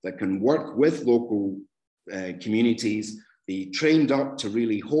that can work with local communities, be trained up to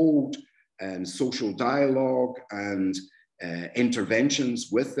really hold social dialogue and interventions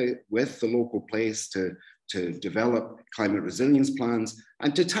with the local place to develop climate resilience plans,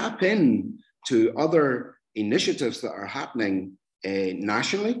 and to tap in to other initiatives that are happening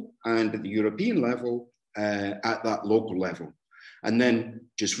nationally and at the European level, at that local level. And then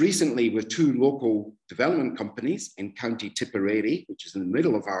just recently with 2 local development companies in County Tipperary, which is in the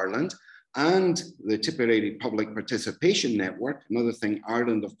middle of Ireland, and the Tipperary Public Participation Network, another thing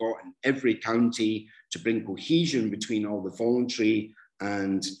Ireland have got in every county to bring cohesion between all the voluntary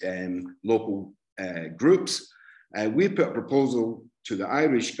and local groups. We put a proposal to the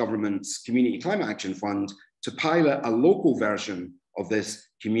Irish government's Community Climate Action Fund to pilot a local version of this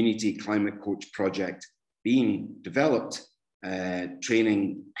community climate coach project being developed.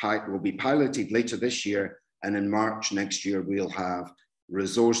 Training will be piloted later this year, and in March next year we'll have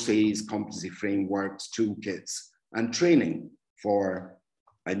resources, competency frameworks, toolkits, and training for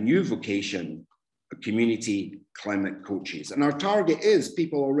a new vocation, community climate coaches. And our target is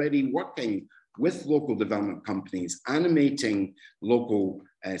people already working with local development companies, animating local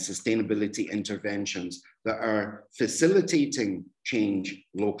sustainability interventions that are facilitating change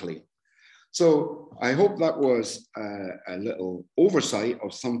locally. So I hope that was a little oversight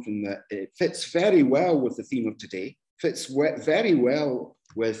of something that it fits very well with the theme of today, fits very well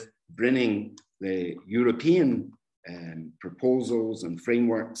with bringing the European proposals and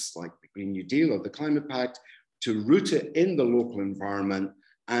frameworks like the Green New Deal or the Climate Pact to root it in the local environment,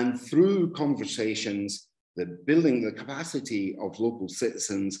 and through conversations, building the capacity of local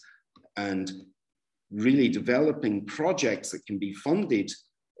citizens and really developing projects that can be funded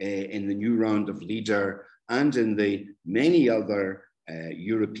in the new round of LEADER and in the many other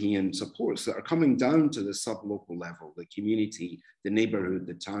European supports that are coming down to the sub-local level, the community, the neighborhood,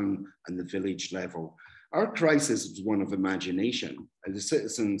 the town, and the village level. Our crisis is one of imagination. The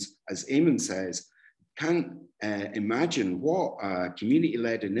citizens, as Eamon says, can't imagine what a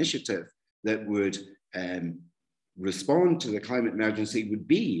community-led initiative that would respond to the climate emergency would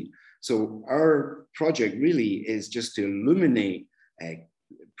be. So our project really is just to illuminate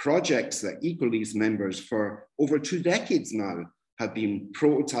projects that ECOLISE members for over 2 decades now have been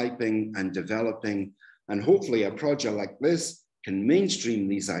prototyping and developing. And hopefully a project like this can mainstream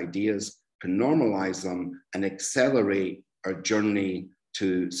these ideas, can normalize them, and accelerate our journey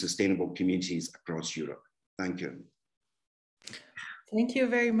to sustainable communities across Europe. Thank you. Thank you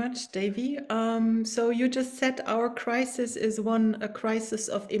very much, Davy. So you just said our crisis is a crisis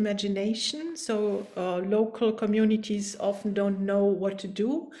of imagination. So local communities often don't know what to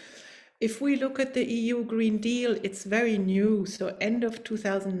do. If we look at the EU Green Deal, it's very new. So end of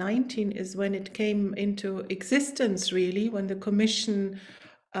 2019 is when it came into existence, really, when the Commission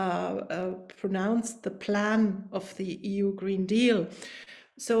pronounced the plan of the EU Green Deal.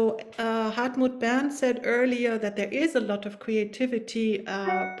 So Hartmut Bernd said earlier that there is a lot of creativity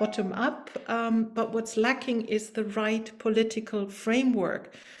bottom up, but what's lacking is the right political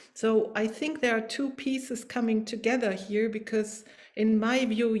framework. So I think there are 2 pieces coming together here, because in my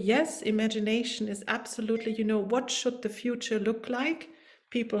view, yes, imagination is absolutely, what should the future look like?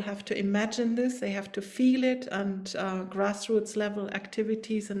 People have to imagine this, they have to feel it, and grassroots level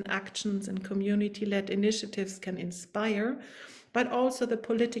activities and actions and community-led initiatives can inspire. But also the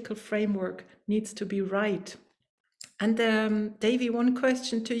political framework needs to be right. And Davy, one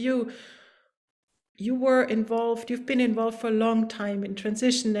question to you. you've been involved for a long time in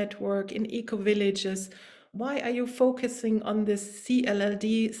Transition Network, in eco-villages. Why are you focusing on this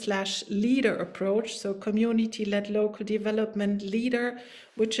CLLD/leader approach, so community-led local development leader,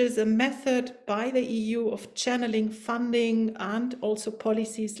 which is a method by the EU of channeling funding and also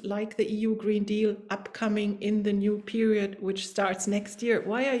policies like the EU Green Deal upcoming in the new period, which starts next year?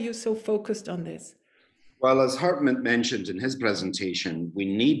 Why are you so focused on this? Well, as Hartmut mentioned in his presentation, we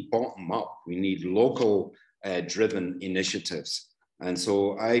need bottom-up, we need local driven initiatives. And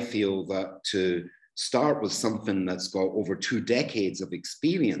so I feel that to start with something that's got over 2 decades of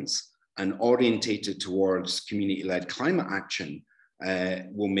experience and orientated towards community-led climate action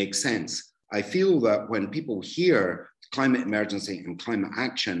will make sense. I feel that when people hear climate emergency and climate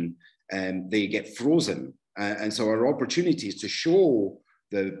action, they get frozen. And so our opportunity is to show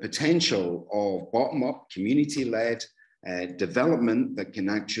the potential of bottom-up, community-led development that can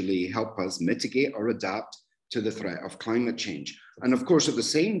actually help us mitigate or adapt to the threat of climate change. And of course, at the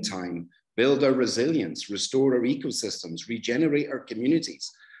same time, build our resilience, restore our ecosystems, regenerate our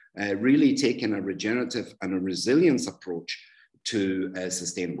communities, really taking a regenerative and a resilience approach to a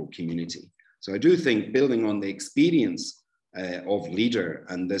sustainable community. So I do think building on the experience of LEADER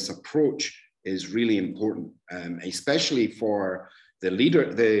and this approach is really important, especially for the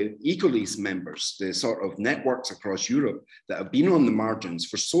ECOLISE members, the sort of networks across Europe that have been on the margins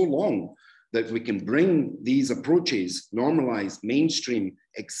for so long, that we can bring these approaches, normalize, mainstream,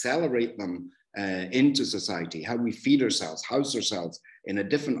 accelerate them into society, how we feed ourselves, house ourselves in a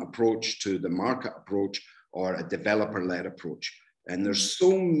different approach to the market approach or a developer-led approach. And there's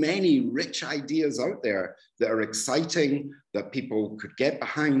so many rich ideas out there that are exciting, that people could get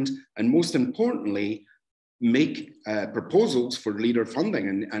behind, and most importantly, make proposals for leader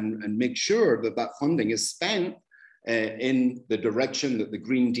funding and make sure that that funding is spent in the direction that the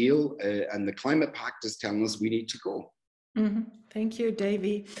Green Deal and the Climate Pact is telling us we need to go. Mm-hmm. Thank you,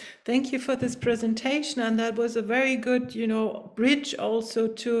 Davy. Thank you for this presentation. And that was a very good, bridge also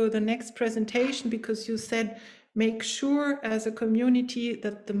to the next presentation, because you said, make sure as a community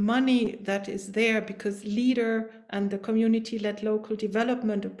that the money that is there, because LEADER and the community-led local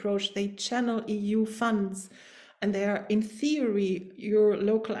development approach, they channel EU funds. And they are, in theory, your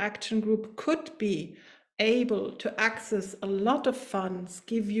local action group could be able to access a lot of funds,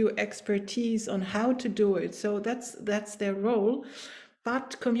 give you expertise on how to do it. So that's their role.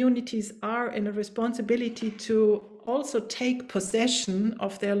 But communities are in a responsibility to also take possession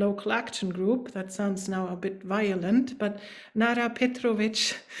of their local action group. That sounds now a bit violent, but Nara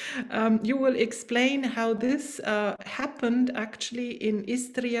Petrovic, you will explain how this happened actually in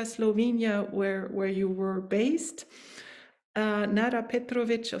Istria, Slovenia, where you were based. Nara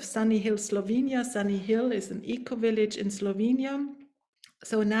Petrovic of Sunny Hill, Slovenia. Sunny Hill is an eco-village in Slovenia.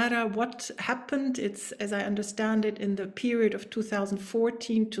 So Nara, what happened? It's, as I understand it, in the period of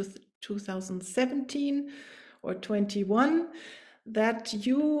 2014 to 2017 or 21, that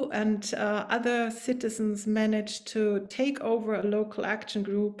you and other citizens managed to take over a local action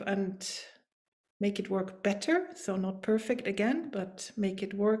group and make it work better. So not perfect again, but make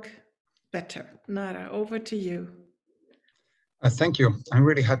it work better. Nara, over to you. Thank you. I'm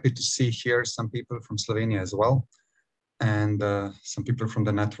really happy to see here some people from Slovenia as well, and some people from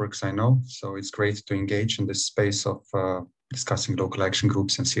the networks I know. So it's great to engage in this space of discussing local action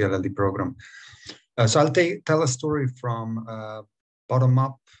groups and CLLD program. So I'll tell a story from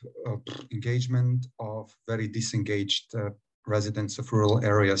bottom-up engagement of very disengaged residents of rural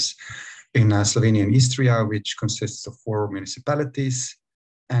areas in Slovenia and Istria, which consists of 4 municipalities.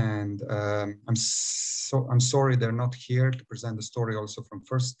 And I'm sorry they're not here to present the story also from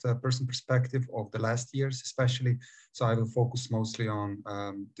first-person perspective of the last years, especially. So I will focus mostly on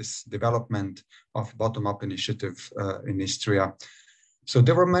this development of bottom-up initiative in Istria. So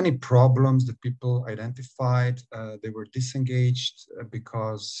there were many problems that people identified. They were disengaged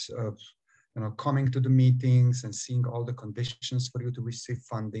because of coming to the meetings and seeing all the conditions for you to receive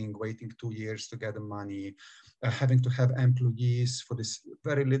funding, waiting 2 years to get the money, having to have employees for this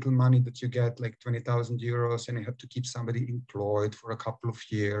very little money that you get, like 20,000 euros, and you have to keep somebody employed for a couple of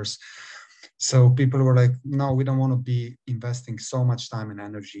years. So people were like, no, we don't want to be investing so much time and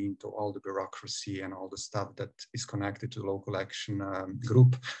energy into all the bureaucracy and all the stuff that is connected to local action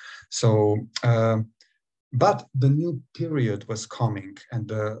group. So, but the new period was coming and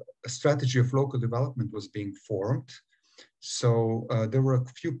the strategy of local development was being formed. So there were a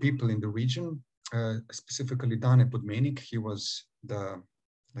few people in the region, specifically Dane Podmenik. He was the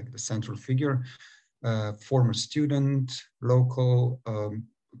central figure, former student, local,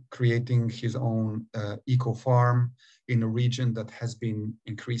 creating his own eco farm in a region that has been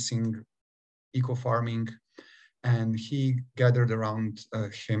increasing eco-farming, and he gathered around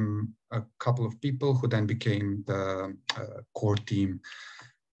him a couple of people who then became the core team.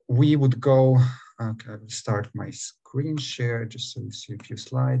 We would go, okay, I will start my screen share just so you see a few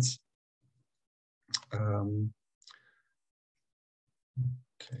slides.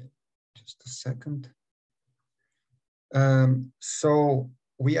 Okay, just a second. So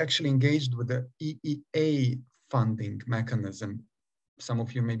we actually engaged with the EEA funding mechanism. Some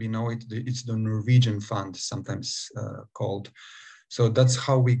of you maybe know it, it's the Norwegian fund, sometimes called. So that's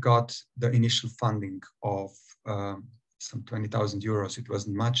how we got the initial funding of some 20,000 euros. It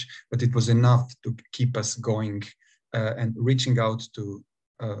wasn't much, but it was enough to keep us going and reaching out to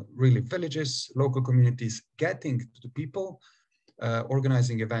really villages, local communities, getting to the people,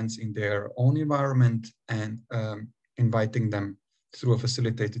 organizing events in their own environment, and inviting them through a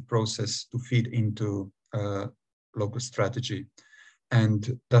facilitated process to feed into local strategy.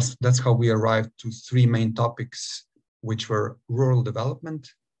 And that's how we arrived to three main topics, which were rural development,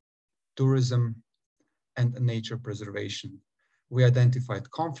 tourism, and nature preservation. We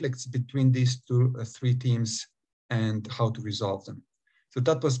identified conflicts between these three teams and how to resolve them. So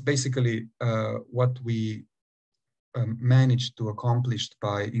that was basically what we managed to accomplish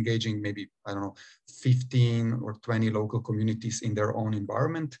by engaging maybe, I don't know, 15 or 20 local communities in their own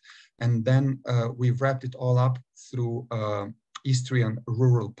environment. And then we wrapped it all up through Istrian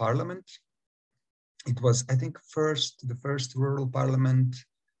rural parliament. It was, I think, the first rural parliament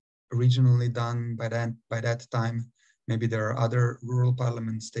regionally done by that time. Maybe there are other rural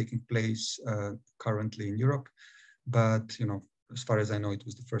parliaments taking place currently in Europe, but you know, as far as I know, it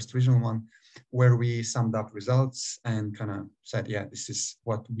was the first regional one, where we summed up results and kind of said, yeah, this is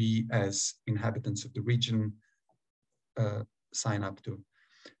what we as inhabitants of the region sign up to.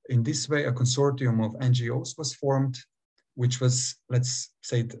 In this way, a consortium of NGOs was formed, which was, let's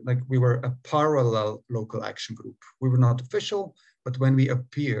say, like we were a parallel local action group. We were not official, but when we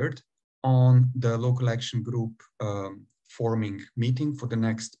appeared on the local action group forming meeting for the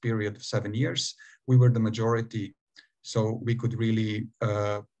next period of 7 years, we were the majority. So we could really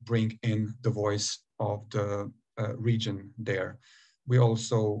bring in the voice of the region there. We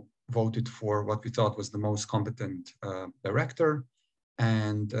also voted for what we thought was the most competent director.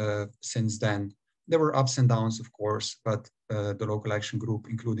 And since then, there were ups and downs, of course, but the local action group,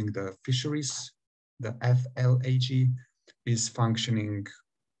 including the fisheries, the FLAG, is functioning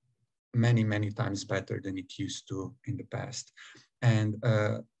many, many times better than it used to in the past. And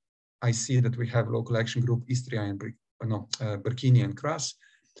I see that we have local action group Istria and Burkini and Kras.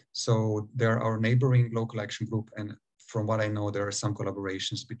 So they're our neighboring local action group. And from what I know, there are some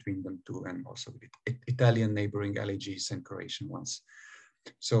collaborations between them too, and also with Italian neighboring LAGs and Croatian ones.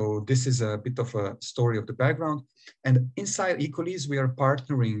 So this is a bit of a story of the background. And inside ECOLISE, we are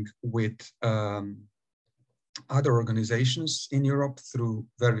partnering with other organizations in Europe through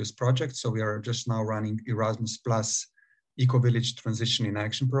various projects. So we are just now running Erasmus Plus Eco-Village Transition in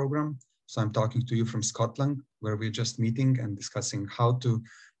Action program. So I'm talking to you from Scotland, where we're just meeting and discussing how to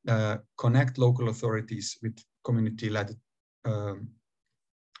connect local authorities with community-led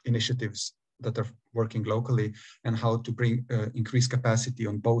initiatives that are working locally, and how to bring increase capacity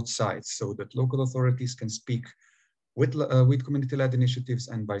on both sides so that local authorities can speak with community-led initiatives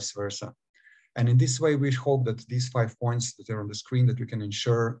and vice versa. And in this way, we hope that these 5 points that are on the screen, that we can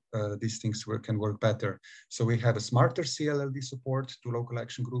ensure these things can work better. So we have a smarter CLLD support to local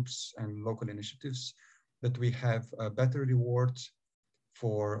action groups and local initiatives, that we have a better reward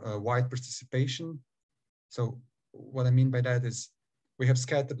for wide participation. So what I mean by that is we have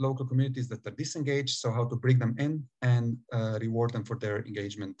scattered local communities that are disengaged, so how to bring them in and reward them for their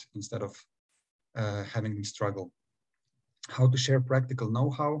engagement instead of having them struggle. How to share practical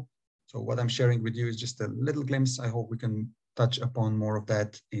know-how. So what I'm sharing with you is just a little glimpse. I hope we can touch upon more of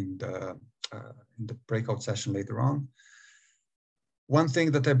that in the breakout session later on. One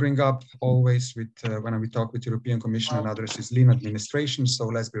thing that I bring up always with when we talk with European Commission and others is lean administration, so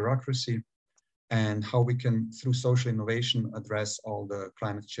less bureaucracy, and how we can, through social innovation, address all the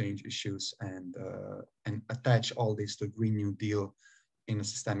climate change issues and attach all this to a Green New Deal in a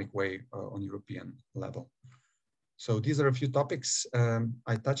systemic way on European level. So these are a few topics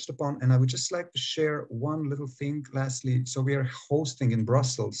I touched upon, and I would just like to share one little thing lastly. So we are hosting in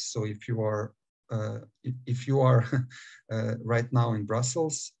Brussels. So if you are right now in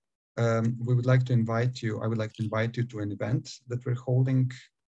Brussels, we would like to invite you. I would like to invite you to an event that we're holding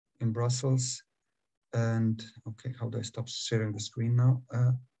in Brussels. And okay, how do I stop sharing the screen now?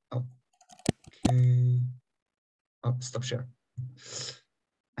 Okay, stop share.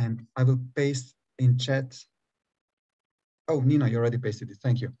 And I will paste in chat Oh, Nina, you already pasted it.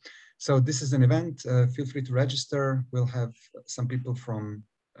 Thank you. So this is an event. Feel free to register. We'll have some people from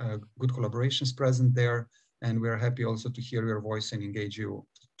Good Collaborations present there. And we're happy also to hear your voice and engage you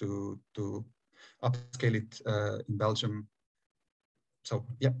to upscale it in Belgium. So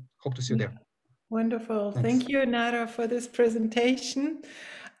yeah, hope to see you there. Wonderful. Thanks. Thank you, Nara, for this presentation.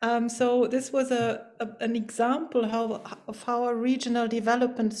 So this was an example of how a regional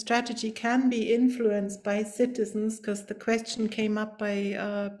development strategy can be influenced by citizens, because the question came up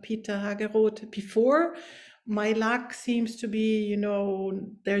by Peter Hageroth before. My luck seems to be, you know,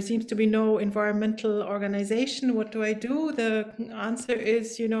 there seems to be no environmental organization. What do I do? The answer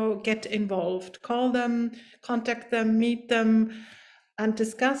is, you know, get involved, call them, contact them, meet them, and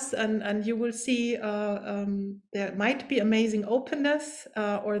discuss, and you will see there might be amazing openness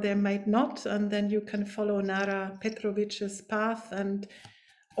or there might not, and then you can follow Nara Petrovic's path and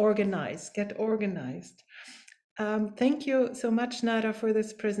get organized. Thank you so much, Nara, for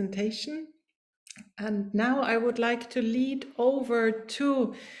this presentation. And now I would like to lead over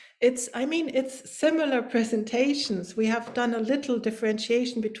to it's similar presentations. We have done a little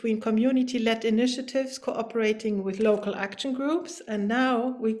differentiation between community-led initiatives cooperating with local action groups. And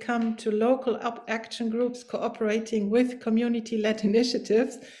now we come to local action groups cooperating with community-led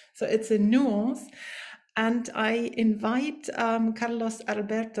initiatives. So it's a nuance. And I invite Carlos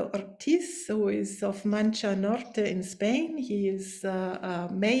Alberto Ortiz, who is of Mancha Norte in Spain. He is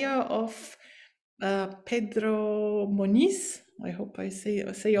mayor of Pedro Moniz. I hope I say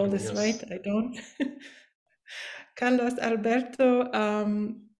all this right. I don't. Carlos Alberto,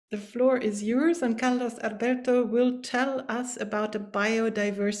 the floor is yours, and Carlos Alberto will tell us about a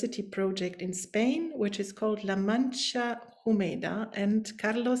biodiversity project in Spain, which is called La Mancha Húmeda, and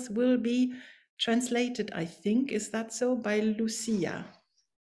Carlos will be translated, I think, is that so, by Lucia.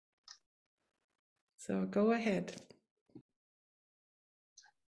 So go ahead.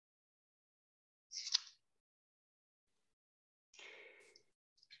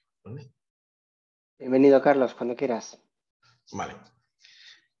 Bienvenido, Carlos, cuando quieras. Vale.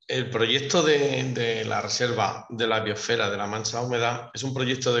 El proyecto de la Reserva de la Biosfera de la Mancha Húmeda es un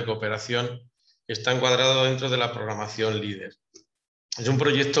proyecto de cooperación que está encuadrado dentro de la programación LEADER. Es un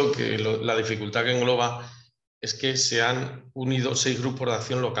proyecto que la dificultad que engloba es que se han unido 6 grupos de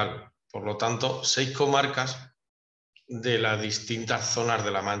acción local, por lo tanto 6 comarcas de las distintas zonas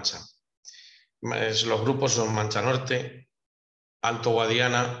de la Mancha. Los grupos son Mancha Norte, Alto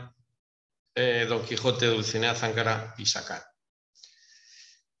Guadiana, Don Quijote, Dulcinea, Záncara y Sacán.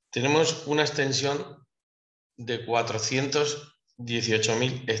 Tenemos una extensión de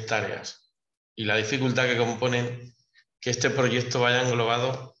 418.000 hectáreas y la dificultad que componen que este proyecto vaya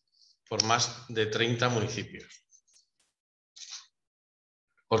englobado por más de 30 municipios.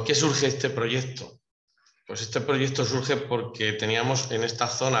 ¿Por qué surge este proyecto? Pues este proyecto surge porque teníamos en esta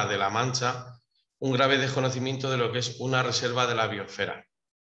zona de La Mancha un grave desconocimiento de lo que es una reserva de la biosfera.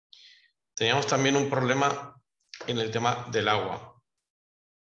 Teníamos también un problema en el tema del agua,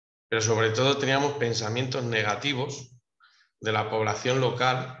 pero sobre todo teníamos pensamientos negativos de la población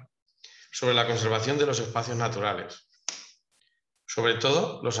local sobre la conservación de los espacios naturales, sobre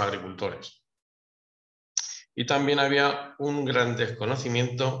todo los agricultores. Y también había un gran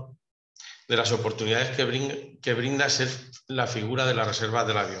desconocimiento de las oportunidades que brinda ser la figura de la reserva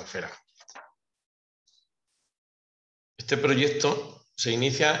de la biosfera. Este proyecto se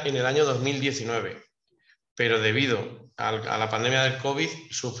inicia en el año 2019, pero debido a la pandemia del COVID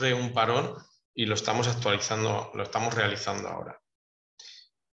sufre un parón y lo estamos actualizando, lo estamos realizando ahora.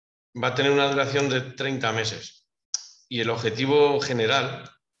 Va a tener una duración de 30 meses y el objetivo general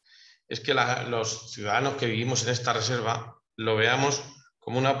es que los ciudadanos que vivimos en esta reserva lo veamos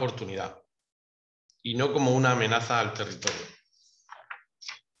como una oportunidad y no como una amenaza al territorio.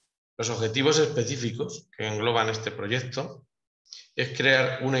 Los objetivos específicos que engloban este proyecto es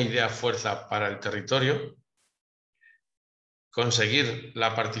crear una idea fuerza para el territorio, conseguir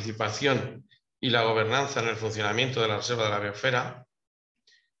la participación y la gobernanza en el funcionamiento de la Reserva de la Biosfera,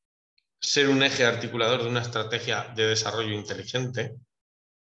 ser un eje articulador de una estrategia de desarrollo inteligente,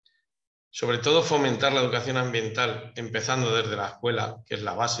 sobre todo fomentar la educación ambiental empezando desde la escuela, que es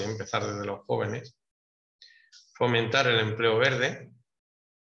la base, empezar desde los jóvenes, fomentar el empleo verde,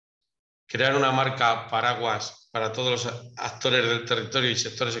 crear una marca paraguas para todos los actores del territorio y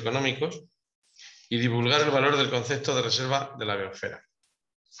sectores económicos y divulgar el valor del concepto de reserva de la biosfera.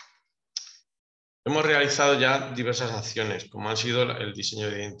 Hemos realizado ya diversas acciones, como han sido el diseño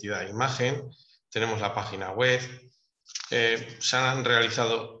de identidad e imagen, tenemos la página web, se han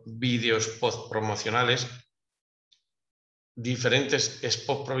realizado vídeos post-promocionales, diferentes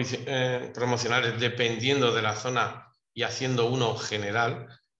spots promocionales dependiendo de la zona y haciendo uno general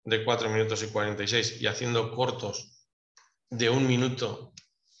de 4 minutos y 46 y haciendo cortos de 1 minuto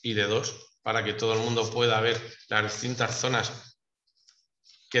y de 2 para que todo el mundo pueda ver las distintas zonas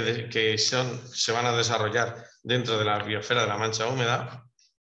que se van a desarrollar dentro de la biosfera de la mancha húmeda.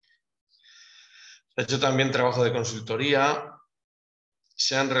 Se ha hecho también trabajo de consultoría.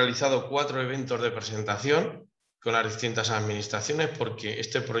 Se han realizado 4 eventos de presentación con las distintas administraciones, porque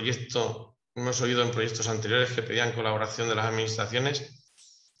este proyecto, hemos oído en proyectos anteriores que pedían colaboración de las administraciones.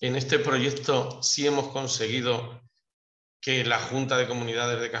 En este proyecto sí hemos conseguido que la Junta de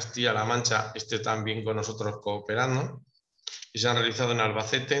Comunidades de Castilla-La Mancha esté también con nosotros cooperando. Y se han realizado en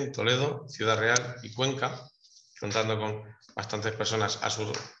Albacete, en Toledo, Ciudad Real y Cuenca, contando con bastantes personas a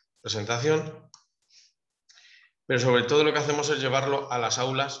su presentación. Pero sobre todo lo que hacemos es llevarlo a las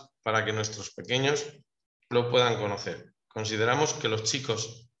aulas para que nuestros pequeños lo puedan conocer. Consideramos que los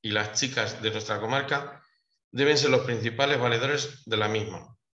chicos y las chicas de nuestra comarca deben ser los principales valedores de la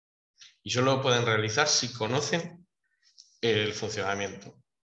misma y solo lo pueden realizar si conocen el funcionamiento.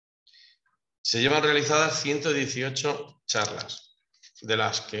 Se llevan realizadas 118 charlas, de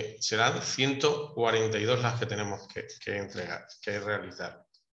las que serán 142 las que tenemos que realizar.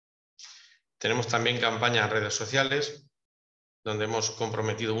 Tenemos también campañas en redes sociales, donde hemos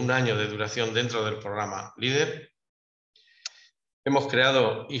comprometido 1 año de duración dentro del programa LEADER. Hemos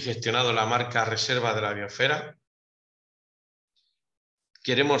creado y gestionado la marca Reserva de la Biosfera.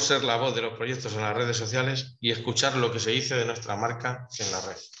 Queremos ser la voz de los proyectos en las redes sociales y escuchar lo que se dice de nuestra marca en la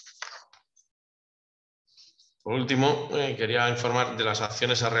red. Por último, quería informar de las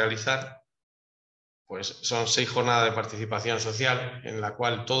acciones a realizar. Pues son 6 jornadas de participación social en la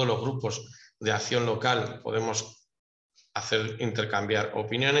cual todos los grupos de acción local podemos intercambiar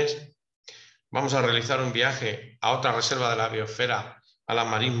opiniones. Vamos a realizar un viaje a otra reserva de la biosfera, a la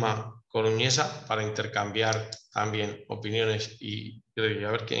marisma coruñesa, para intercambiar también opiniones y a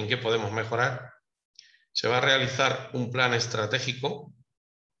ver en qué podemos mejorar. Se va a realizar un plan estratégico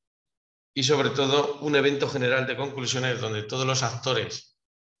y sobre todo un evento general de conclusiones donde todos los actores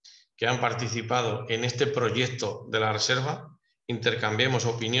que han participado en este proyecto de la reserva intercambiemos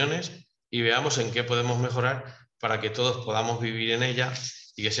opiniones y veamos en qué podemos mejorar para que todos podamos vivir en ella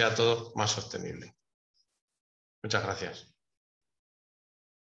y que sea todo más sostenible. Muchas gracias.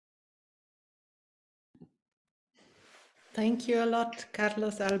 Thank you a lot,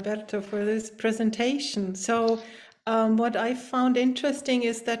 Carlos Alberto, for this presentation. So what I found interesting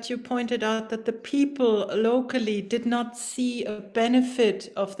is that you pointed out that the people locally did not see a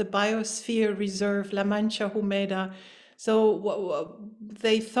benefit of the biosphere reserve La Mancha Húmeda. So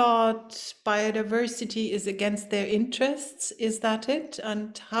they thought biodiversity is against their interests. Is that it?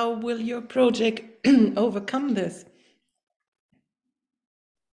 And how will your project overcome this?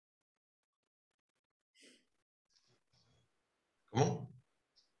 ¿Cómo?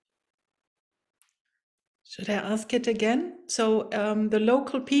 Should I ask it again? So the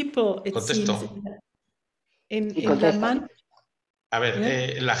local people, it Contesto. seems, in La Mancha. A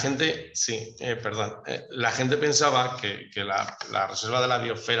ver, la gente, sí, perdón, la gente pensaba que la reserva de la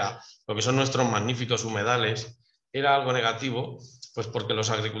biosfera, lo que son nuestros magníficos humedales, era algo negativo, pues porque los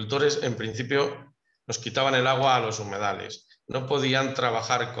agricultores en principio nos quitaban el agua a los humedales. No podían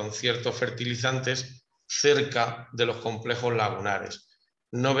trabajar con ciertos fertilizantes cerca de los complejos lagunares.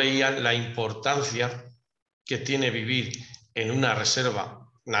 No veían la importancia que tiene vivir en una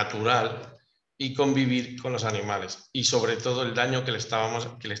reserva natural y convivir con los animales, y sobre todo el daño que le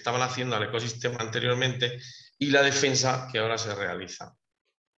estaban haciendo al ecosistema anteriormente y la defensa que ahora se realiza.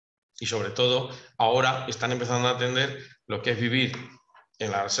 Y sobre todo ahora están empezando a entender lo que es vivir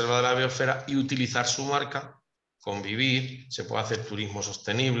en la reserva de la biosfera y utilizar su marca, convivir, se puede hacer turismo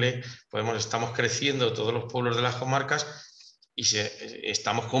sostenible, estamos creciendo todos los pueblos de las comarcas y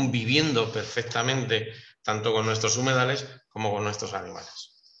estamos conviviendo perfectamente tanto con nuestros humedales como con nuestros animales.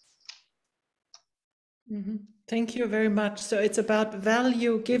 Thank you very much. So it's about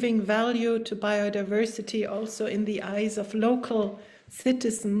value, giving value to biodiversity also in the eyes of local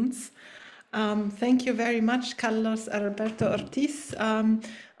citizens. Thank you very much, Carlos Alberto Ortiz.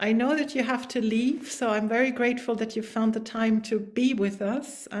 I know that you have to leave, so I'm very grateful that you found the time to be with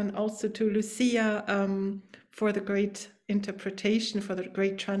us, and also to Lucia for the great interpretation, for the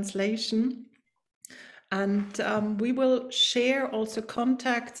great translation. And we will share also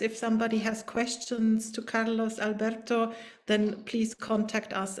contacts. If somebody has questions to Carlos Alberto, then please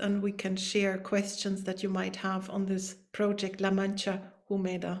contact us and we can share questions that you might have on this project La Mancha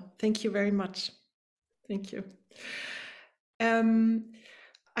Húmeda. Thank you very much. Thank you.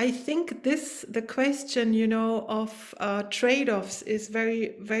 I think the question, of trade-offs is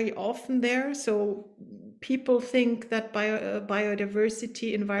very, very often there. So people think that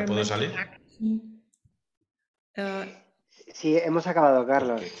biodiversity, environmental action. Sí, hemos acabado,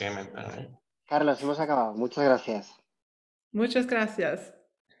 Carlos. ¿Qué? Carlos, hemos acabado. Muchas gracias. Muchas gracias.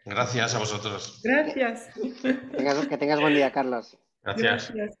 Gracias a vosotros. Gracias. Que tengas buen día, Carlos.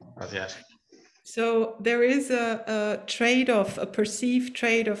 Gracias. Gracias. So there is a trade-off, a perceived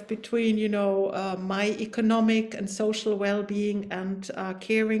trade-off between, you know, my economic and social well-being and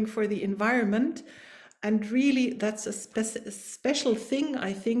caring for the environment. And really, that's a special thing,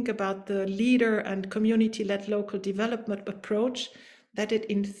 I think, about the leader and community-led local development approach, that it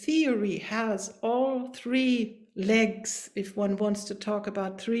in theory has all three legs, if one wants to talk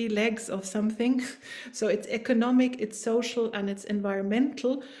about three legs of something. So it's economic, it's social, and it's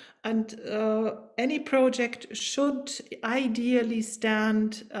environmental. And any project should ideally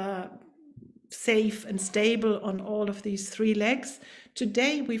stand safe and stable on all of these three legs.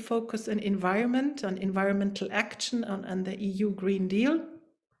 Today, we focus on environment, on environmental action, on the EU Green Deal.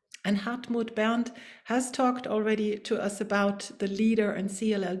 And Hartmut Bernd has talked already to us about the leader and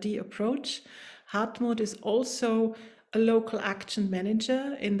CLLD approach. Hartmut is also a local action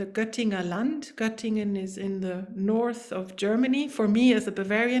manager in the Göttinger Land. Göttingen is in the north of Germany, for me as a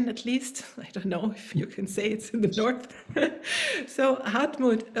Bavarian at least. I don't know if you can say it's in the north. So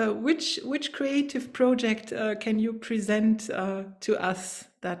Hartmut, which creative project can you present to us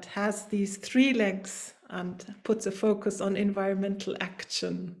that has these three legs and puts a focus on environmental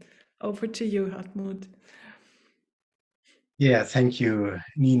action? Over to you, Hartmut. Yeah, thank you,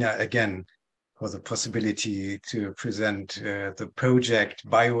 Nina, again, for the possibility to present the project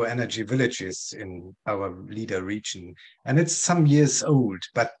Bioenergy Villages in our leader region. And it's some years old,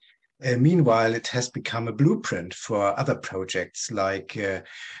 but meanwhile, it has become a blueprint for other projects like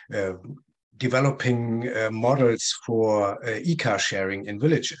developing models for e-car sharing in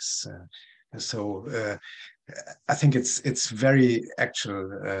villages. So I think it's very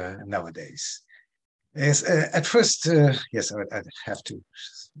actual nowadays. Yes, at first, yes, I'd have to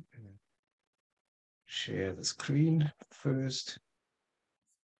share the screen first.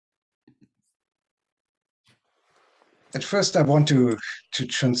 At first, I want to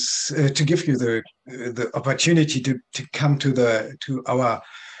give you the opportunity to come to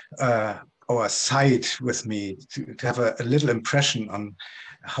our site with me to have a little impression on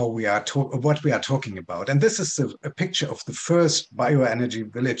how we are what we are talking about. And this is a picture of the first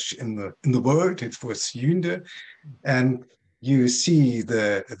bioenergy village in the world. It was Jünde, and you see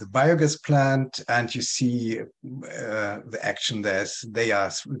the biogas plant, and you see the action there.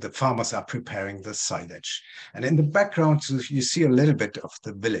 The farmers are preparing the silage, and in the background you see a little bit of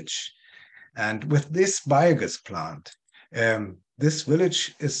the village. And with this biogas plant, this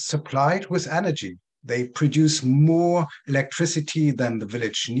village is supplied with energy. They produce more electricity than the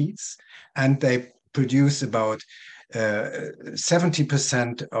village needs, and they produce about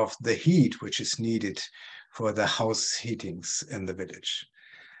 70% of the heat which is needed for the house heatings in the village.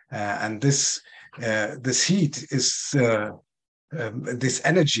 And this heat is this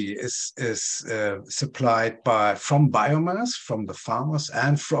energy is supplied from biomass, from the farmers,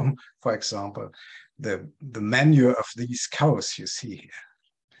 and from, for example, the manure of these cows you see here.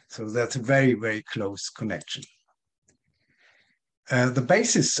 So that's a very, very close connection. The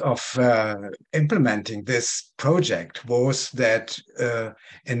basis of implementing this project was that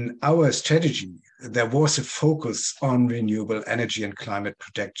in our strategy, there was a focus on renewable energy and climate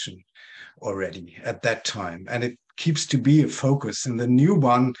protection already at that time. And it keeps to be a focus. In the new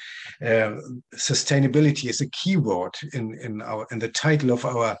one, sustainability is a keyword in the title of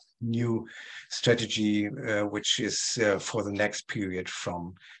our new strategy, which is for the next period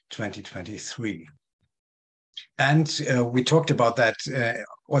from 2023. And we talked about that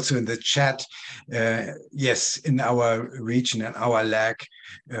also in the chat. Yes, in our region and our LAG,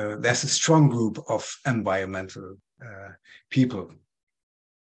 there's a strong group of environmental people.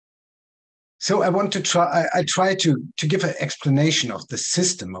 So I want to try. I try to give an explanation of the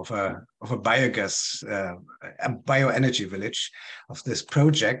system of a biogas, a bioenergy village of this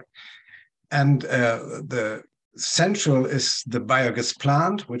project, and the central is the biogas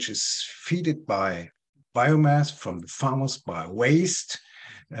plant, which is fed by biomass from the farmers, by waste,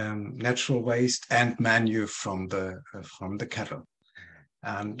 natural waste, and manure from the cattle.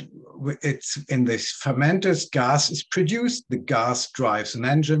 And it's in this fermenters, gas is produced. The gas drives an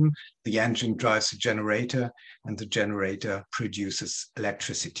engine. The engine drives a generator, and the generator produces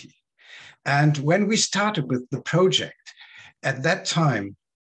electricity. And when we started with the project, at that time,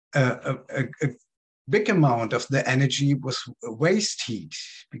 a big amount of the energy was waste heat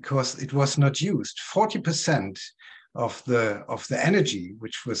because it was not used. 40% of the energy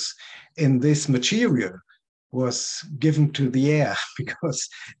which was in this material was given to the air because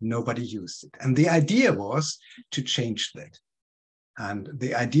nobody used it. And the idea was to change that. And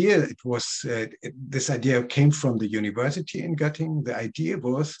the idea, this idea came from the university in Göttingen. The idea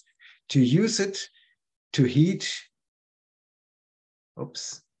was to use it to heat,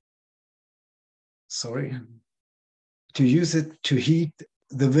 to use it to heat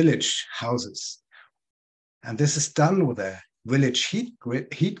the village houses. And this is done with a village heat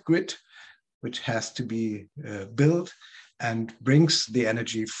grid, which has to be built and brings the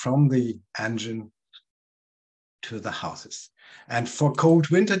energy from the engine to the houses. And for cold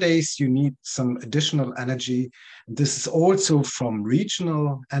winter days, you need some additional energy. This is also from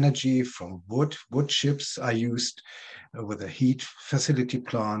regional energy, from wood. Wood chips are used with a heat facility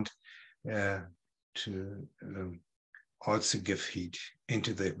plant to also give heat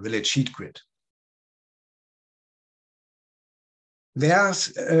into the village heat grid. There are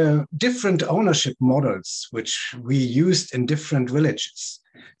different ownership models which we used in different villages.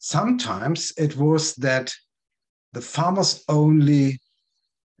 Sometimes it was that the farmers only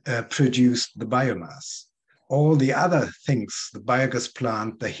produced the biomass. All the other things, the biogas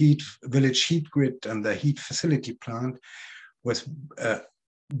plant, the village heat grid, and the heat facility plant was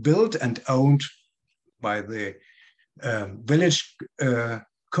built and owned by the village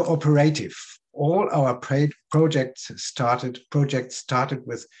cooperative. All our projects started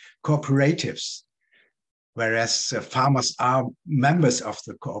with cooperatives, whereas farmers are members of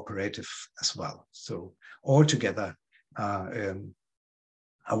the cooperative as well. So all together are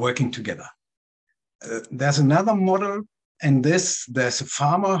working together. There's another model, and there's a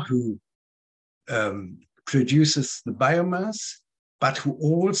farmer who produces the biomass, but who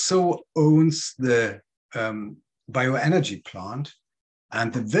also owns the bioenergy plant,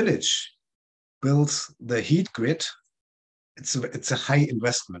 and the village builds the heat grid. It's a high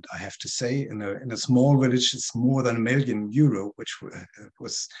investment, I have to say. In a small village, it's more than €1 million, which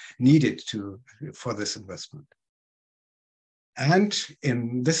was needed for this investment. And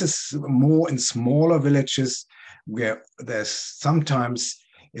this is more in smaller villages where there's sometimes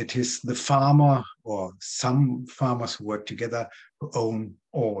it is the farmer or some farmers who work together who own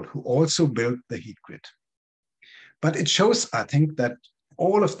all, who also build the heat grid. But it shows, I think, that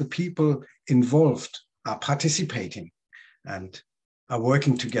all of the people involved are participating and are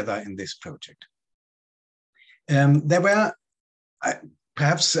working together in this project. There were,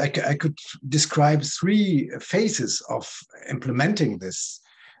 perhaps I could describe 3 phases of implementing this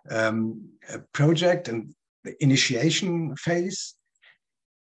project: and the initiation phase,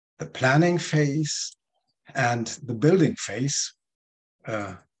 the planning phase, and the building phase,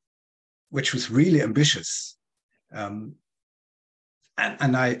 which was really ambitious.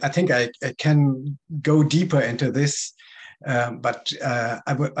 And I think I can go deeper into this, but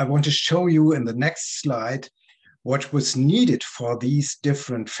I want to show you in the next slide what was needed for these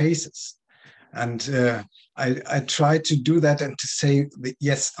different phases. And I tried to do that and to say that,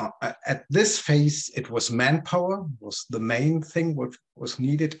 yes, at this phase, it was manpower was the main thing what was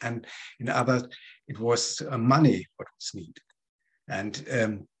needed, and in other, it was money what was needed.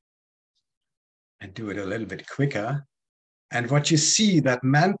 And do it a little bit quicker. And what you see, that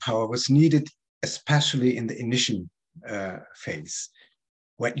manpower was needed, especially in the initial phase,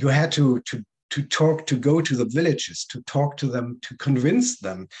 when you had to go to the villages, to talk to them, to convince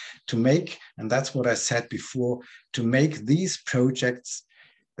them to make, and that's what I said before, to make these projects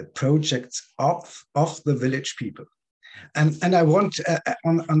the projects of the village people. And I want,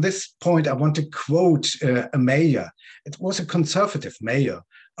 on this point, I want to quote a mayor. It was a conservative mayor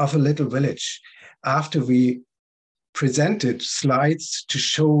of a little village. After we presented slides to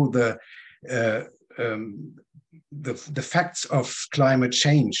show the facts of climate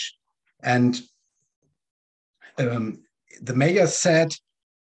change, and the mayor said,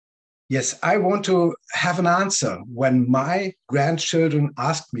 yes, I want to have an answer when my grandchildren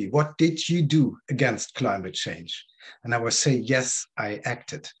ask me, what did you do against climate change? And I will say, yes, I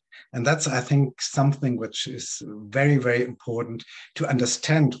acted. And that's, I think, something which is very, very important to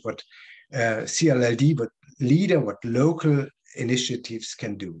understand what CLLD, what local initiatives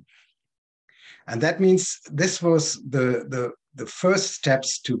can do. And that means this was the first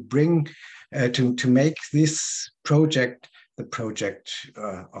steps to bring, to make this project the project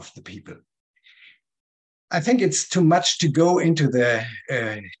of the people. I think it's too much to go into the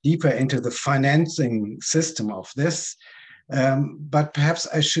deeper into the financing system of this, but perhaps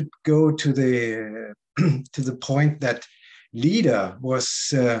I should go to the to the point that LEADER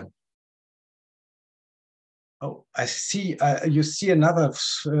was. Oh, I see. You see another.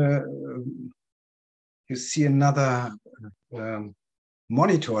 You see another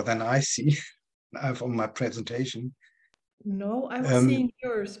monitor than I see. on my presentation. No, I was seeing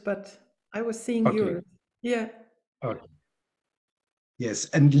yours, but I was seeing okay. yours. Yeah. Okay. Yes,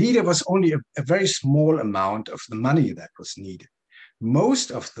 and LEADER was only a very small amount of the money that was needed. Most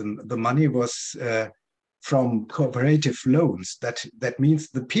of the money was from cooperative loans. That means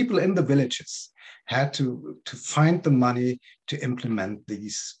the people in the villages had to find the money to implement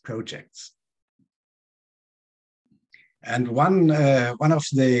these projects. And one of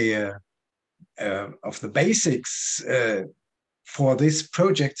the basics for these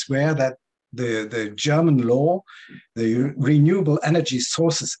projects were that the German law, the Renewable Energy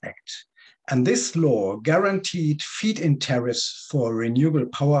Sources Act, and this law guaranteed feed-in tariffs for renewable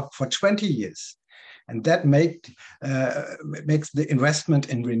power for 20 years. And that makes the investment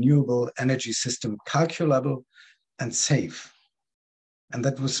in renewable energy system calculable and safe. And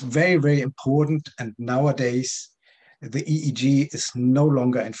that was very, very important. And nowadays, the EEG is no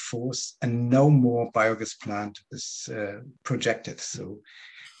longer in force and no more biogas plant is projected. So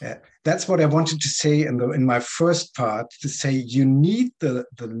that's what I wanted to say in my first part, to say you need the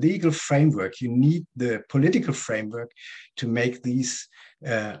legal framework, you need the political framework to make these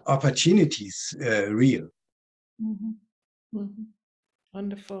opportunities real. Mm-hmm. Mm-hmm.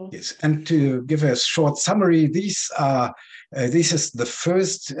 Wonderful. Yes, and to give a short summary, this is the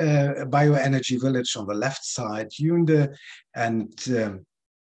first bioenergy village on the left side, Yunde, and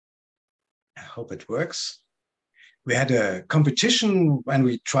I hope it works. We had a competition when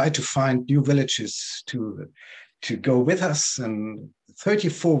we tried to find new villages to go with us, and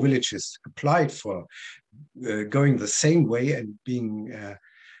 34 villages applied for going the same way and being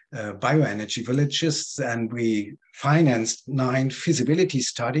bioenergy villages, and we financed 9 feasibility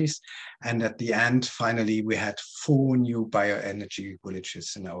studies, and at the end, finally, we had 4 new bioenergy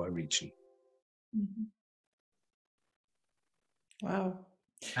villages in our region. Mm-hmm. Wow.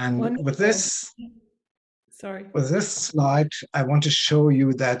 And Wonderful. with this slide, I want to show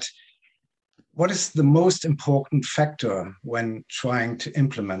you that what is the most important factor when trying to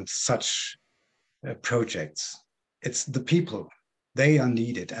implement such projects? It's the people. They are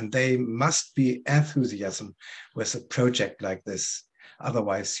needed, and they must be enthusiasm with a project like this.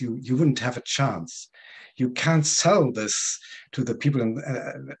 Otherwise, you wouldn't have a chance. You can't sell this to the people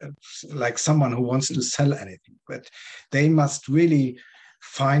like someone who wants to sell anything, but they must really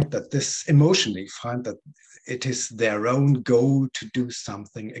find that emotionally find that it is their own goal to do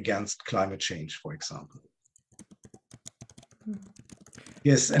something against climate change, for example.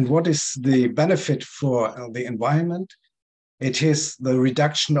 Yes, and what is the benefit for the environment? It is the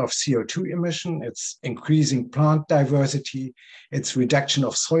reduction of CO2 emission, it's increasing plant diversity, it's reduction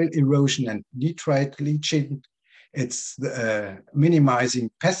of soil erosion and nitrate leaching, it's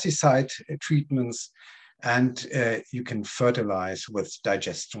minimizing pesticide treatments, and you can fertilize with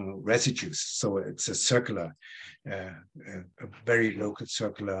digestion residues. So it's a circular, a very local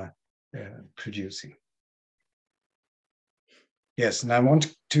circular producing. Yes, and I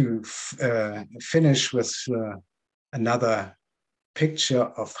want to finish with another picture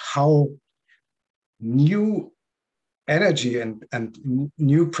of how new energy and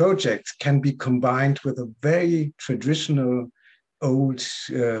new projects can be combined with a very traditional old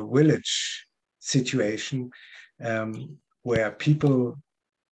village situation where people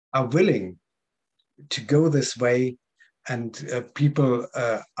are willing to go this way, and people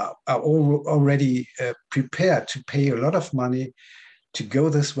are already prepared to pay a lot of money to go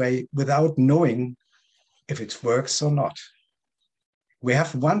this way without knowing if it works or not. We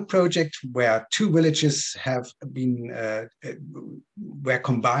have one project where 2 villages have been were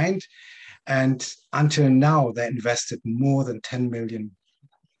combined, and until now they invested more than 10 million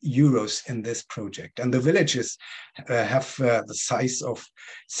euros in this project. And the villages have the size of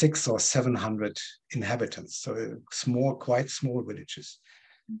 600 or 700 inhabitants, so small, quite small villages.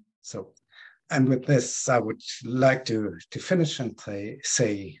 So, and with this, I would like to finish and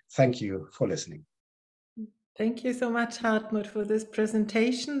say thank you for listening. Thank you so much, Hartmut, for this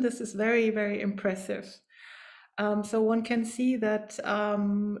presentation. This is very, very impressive. So one can see that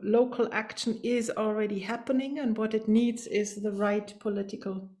local action is already happening, and what it needs is the right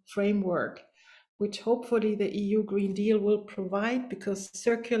political framework, which hopefully the EU Green Deal will provide, because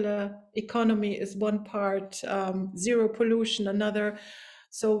circular economy is one part, zero pollution another.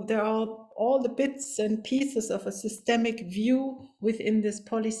 So there are all the bits and pieces of a systemic view within this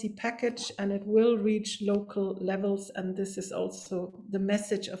policy package, and it will reach local levels. And this is also the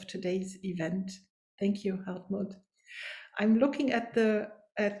message of today's event. Thank you, Hartmut. I'm looking at the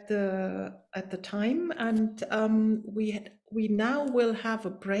time, and we now will have a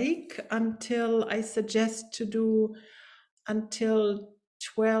break until, I suggest to do until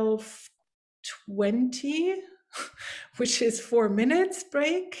 12 20, which is 4 minutes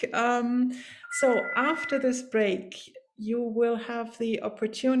break. So after this break, you will have the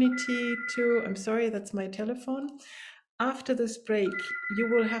opportunity to, I'm sorry, that's my telephone. After this break, you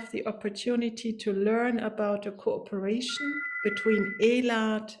will have the opportunity to learn about a cooperation between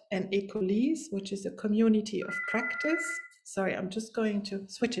ELARD and ECOLISE, which is a community of practice. Sorry, I'm just going to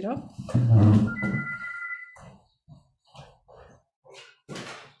switch it off.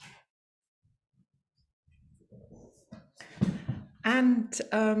 And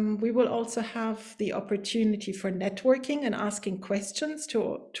we will also have the opportunity for networking and asking questions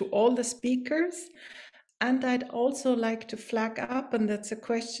to all the speakers. And I'd also like to flag up, and that's a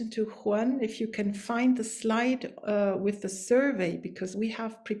question to Juan, if you can find the slide with the survey, because we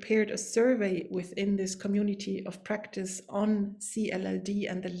have prepared a survey within this community of practice on CLLD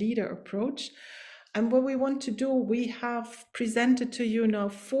and the leader approach. And what we want to do, we have presented to you now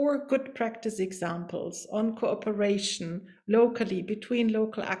 4 good practice examples on cooperation locally between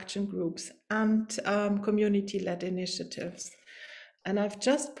local action groups and community-led initiatives. And I've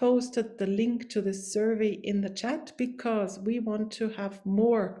just posted the link to the survey in the chat because we want to have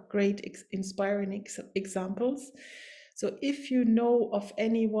more great inspiring examples. So if you know of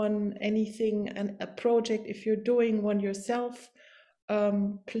anyone, anything, and a project, if you're doing one yourself,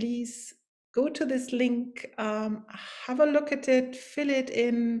 please go to this link, have a look at it, fill it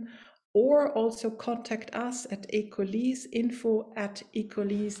in, or also contact us at ECOLISE,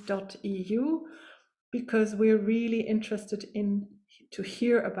 info@ecolise.eu, because we're really interested in to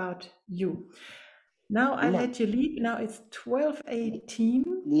hear about you. Now I let you leave. Now it's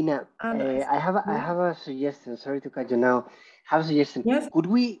 12:18. Lina, I have a suggestion. Sorry to cut you now. I have a suggestion. Yes. Could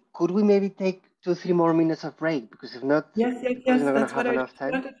we maybe take 2-3 more minutes of break? Because if not, yes. we're not going to have enough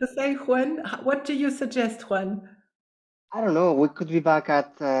time. Wanted to say, Juan. What do you suggest, Juan? I don't know. We could be back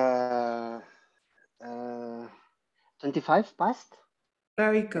at 25 past.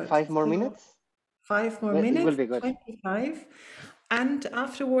 Very good. 5 more minutes. 5 more minutes. It will be good. 25. And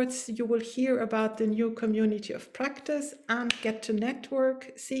afterwards, you will hear about the new community of practice and get to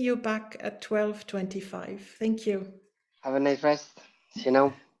network. See you back at 12:25. Thank you. Have a nice rest. See you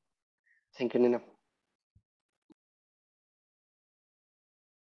now. Thank you, Nina.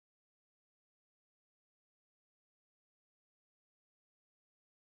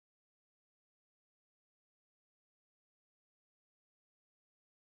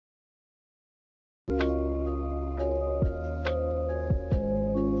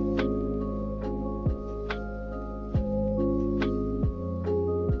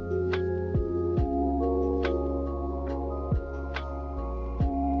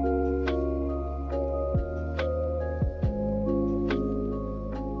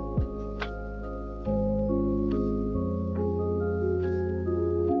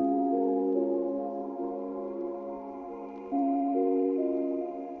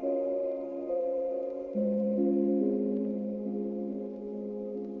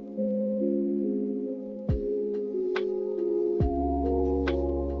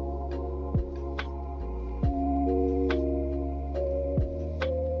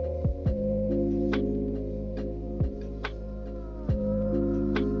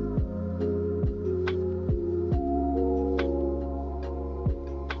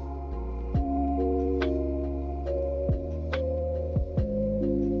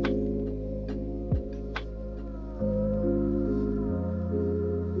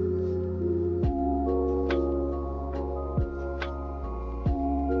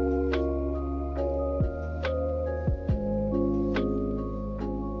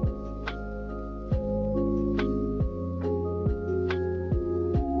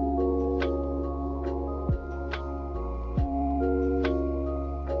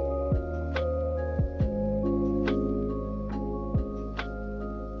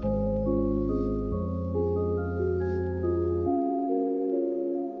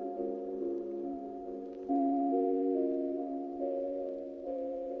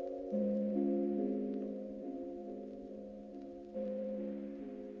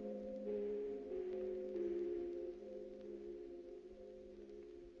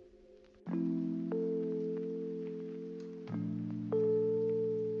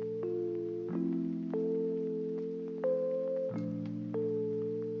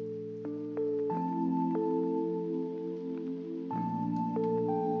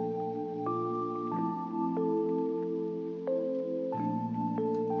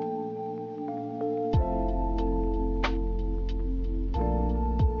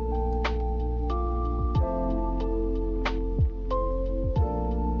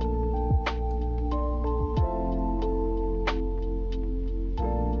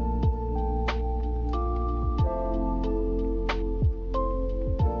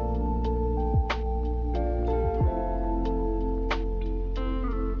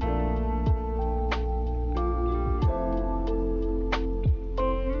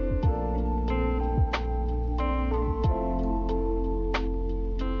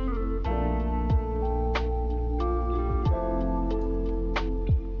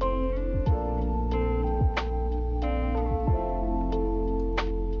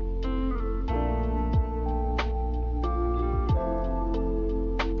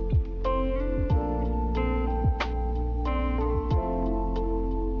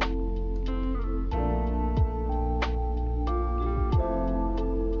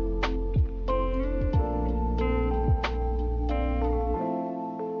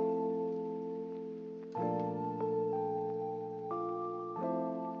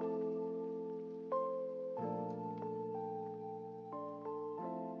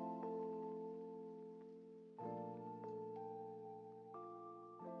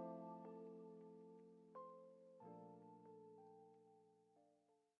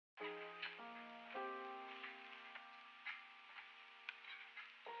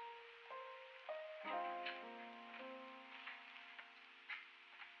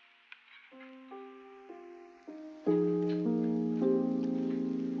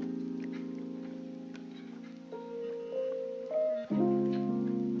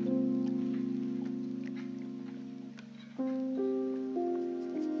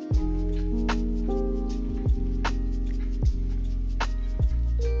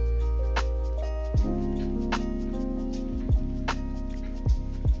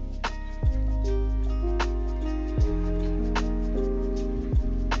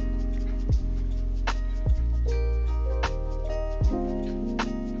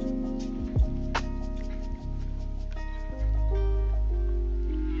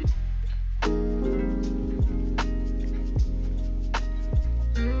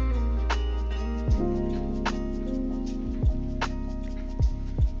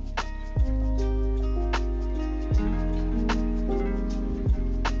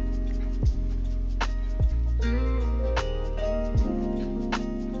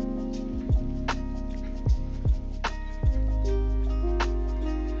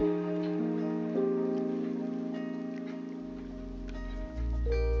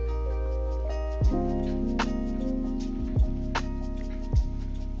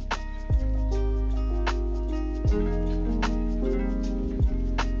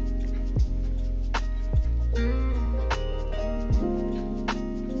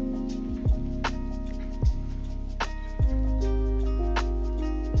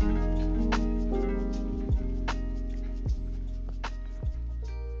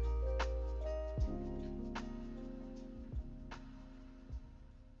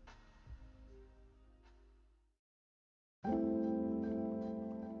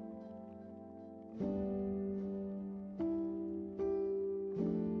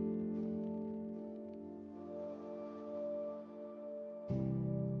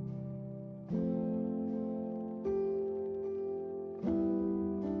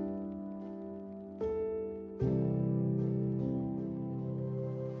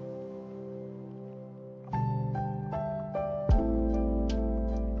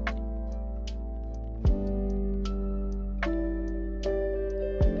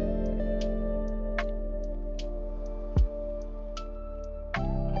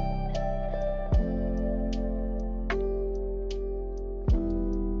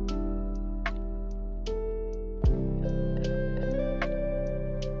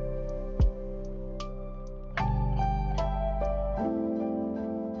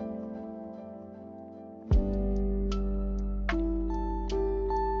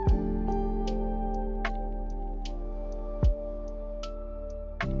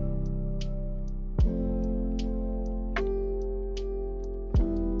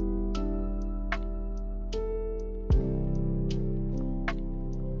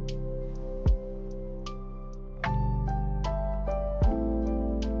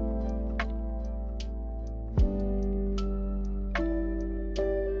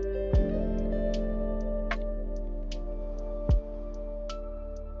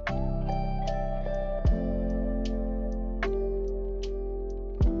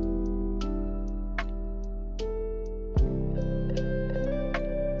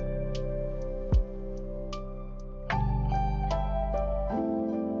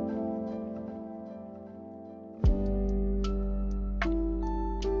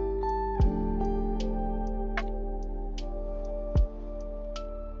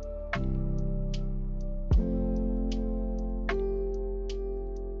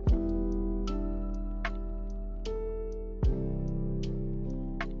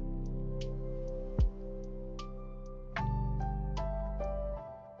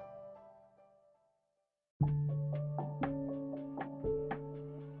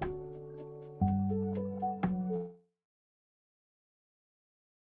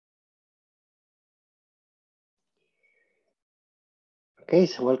 Okay,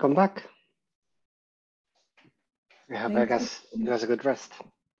 so welcome back. I hope Thank it was a good rest.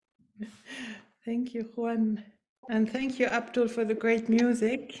 Thank you, Juan. And thank you, Abdul, for the great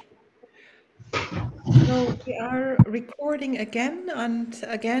music. So we are recording again, and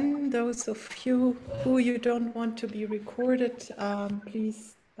again, those of you who you don't want to be recorded,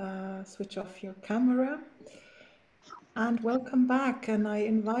 please switch off your camera. And welcome back. And I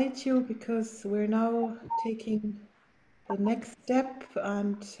invite you because we're now taking the next step,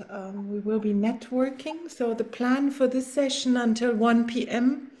 and we will be networking. So the plan for this session until 1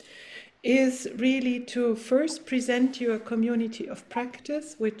 p.m. is really to first present you a community of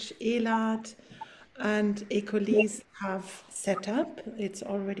practice, which ELARD and ECOLISE have set up. It's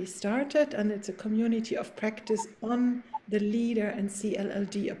already started, and it's a community of practice on the LEADER and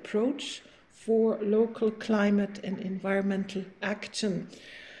CLLD approach for local climate and environmental action.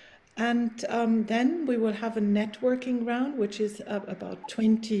 And then we will have a networking round, which is about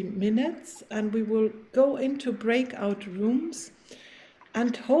 20 minutes, and we will go into breakout rooms.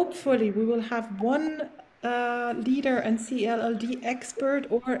 And hopefully we will have one LEADER and CLLD expert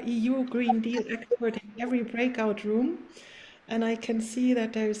or EU Green Deal expert in every breakout room. And I can see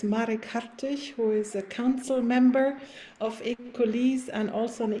that there is Marek Hartig, who is a council member of ECOLISE and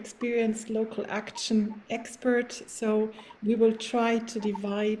also an experienced local action expert. So we will try to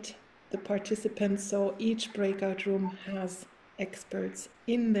divide the participants so each breakout room has experts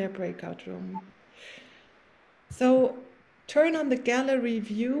in their breakout room. So turn on the gallery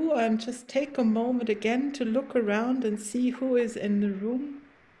view and just take a moment again to look around and see who is in the room.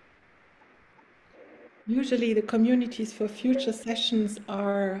 Usually the communities for future sessions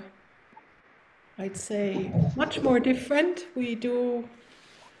are, I'd say, much more different. We do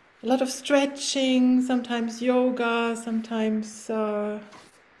a lot of stretching, sometimes yoga, sometimes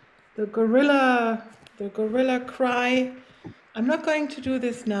the gorilla cry. I'm not going to do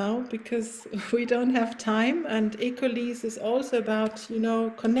this now because we don't have time, and ECOLISE is also about, you know,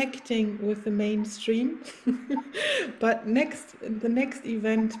 connecting with the mainstream. But the next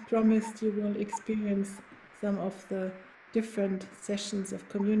event promised you will experience some of the different sessions of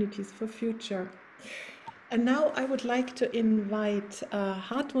communities for future. And now I would like to invite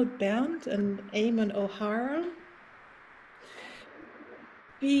Hartmut Berndt and Eamon O'Hara,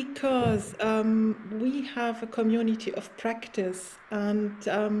 because we have a community of practice,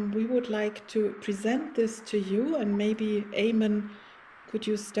 and we would like to present this to you. And maybe, Eamon, could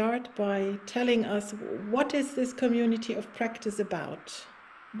you start by telling us what is this community of practice about?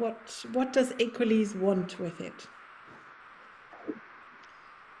 What does ECOLISE want with it?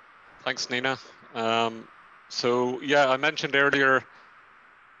 Thanks, Nina. So yeah, I mentioned earlier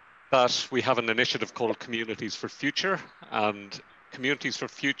that we have an initiative called Communities for Future, and Communities for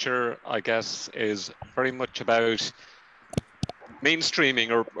Future, I guess, is very much about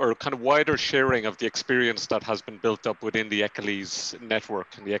mainstreaming or kind of wider sharing of the experience that has been built up within the ECOLISE network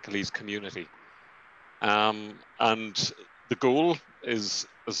and the ECOLISE community. And the goal is,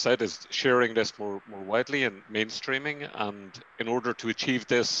 as I said, is sharing this more widely and mainstreaming. And in order to achieve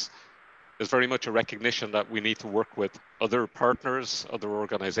this, there's very much a recognition that we need to work with other partners, other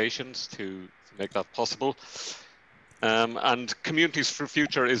organizations to make that possible. And Communities for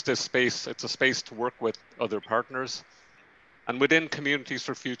Future is this space. It's a space to work with other partners. And within Communities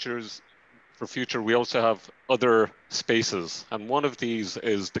for Future, we also have other spaces. And one of these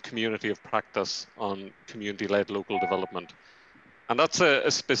is the community of practice on community-led local development. And that's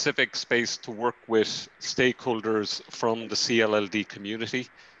a specific space to work with stakeholders from the CLLD community.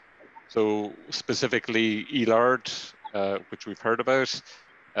 So specifically ELARD, which we've heard about,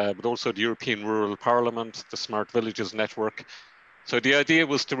 but also the European Rural Parliament, the Smart Villages Network. So the idea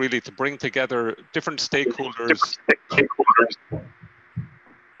was to really bring together different stakeholders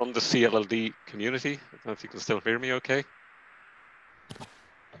from the CLLD community. I don't know if you can still hear me okay.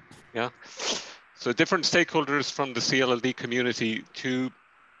 Yeah. So different stakeholders from the CLLD community to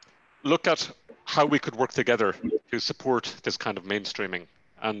look at how we could work together to support this kind of mainstreaming.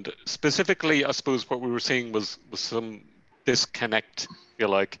 And specifically, I suppose what we were seeing was some disconnect, if you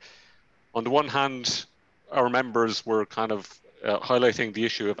like. On the one hand, our members were kind of highlighting the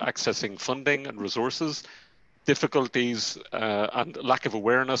issue of accessing funding and resources, difficulties and lack of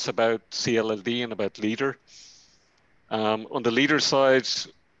awareness about CLLD and about LEADER. On the LEADER side,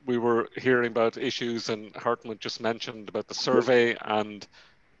 we were hearing about issues, and Hartmut just mentioned about the survey and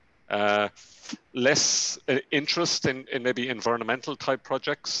less interest in maybe environmental type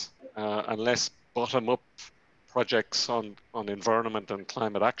projects and less bottom-up projects on environment and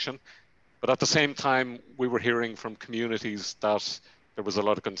climate action. But at the same time, we were hearing from communities that there was a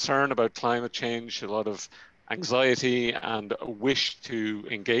lot of concern about climate change, a lot of anxiety and a wish to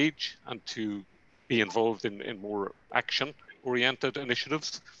engage and to be involved in more action-oriented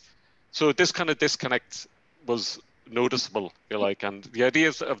initiatives. So this kind of disconnect was noticeable, if you like, and the idea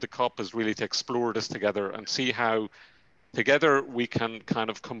of the COP is really to explore this together and see how together we can kind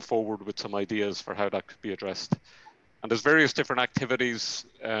of come forward with some ideas for how that could be addressed. And there's various different activities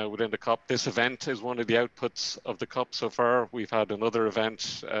within the COP. This event is one of the outputs of the COP so far. We've had another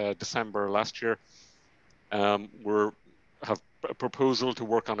event December last year. We have a proposal to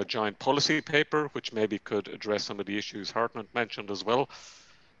work on a joint policy paper, which maybe could address some of the issues Hartmut mentioned as well.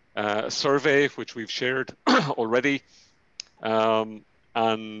 A survey, which we've shared already. What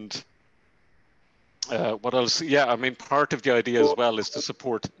else? Yeah, I mean, part of the idea as well is to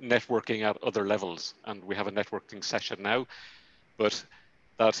support networking at other levels. And we have a networking session now, but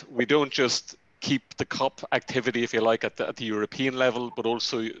that we don't just keep the COP activity, if you like, at the European level, but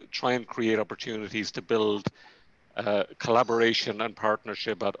also try and create opportunities to build collaboration and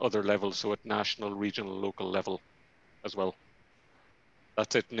partnership at other levels, so at national, regional, local level as well.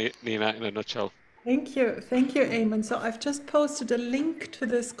 That's it, Nina, in a nutshell. Thank you, Eamon. So I've just posted a link to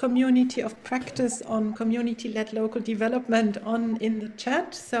this community of practice on community-led local development in the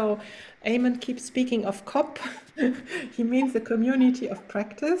chat. So Eamon keeps speaking of COP. He means the community of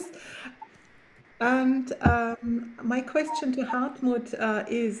practice. And my question to Hartmut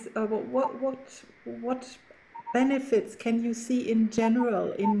is, what benefits can you see in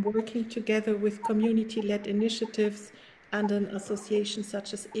general in working together with community-led initiatives and an association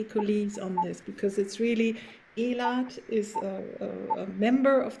such as ECOLISE on this? Because it's really, ELARD is a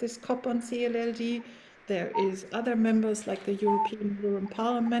member of this COP on CLLD. There is other members like the European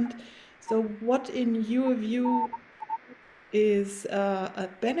Parliament. So what in your view is a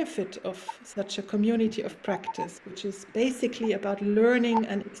benefit of such a community of practice, which is basically about learning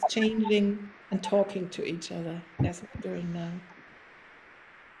and exchanging and talking to each other, as we're doing now?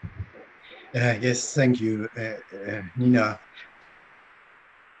 Yes, thank you, Nina.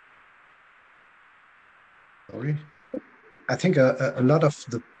 Sorry. I think a lot of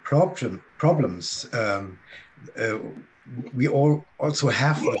the problems we also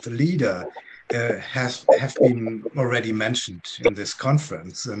have with the leader have been already mentioned in this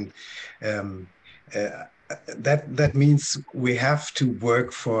conference, and that means we have to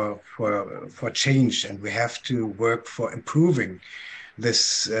work for change, and we have to work for improving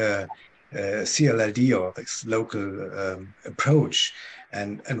this CLLD, or this local approach,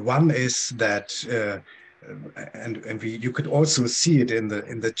 and one is that, you could also see it in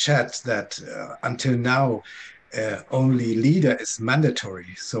the chat, that until now only leader is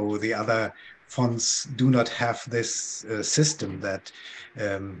mandatory, so the other funds do not have this system that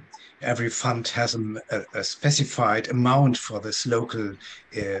every fund has a specified amount for this local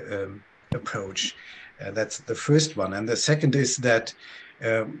approach. That's the first one, and the second is that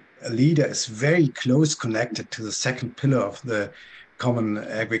a leader is very close connected to the second pillar of the common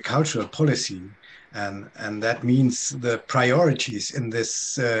agricultural policy, and that means the priorities in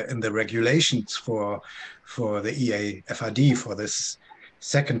this in the regulations for the EAFRD, for this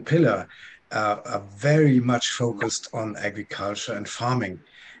second pillar, are very much focused on agriculture and farming,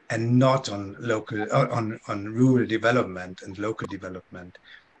 and not on local on rural development and local development.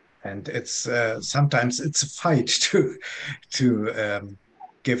 And it's sometimes it's a fight to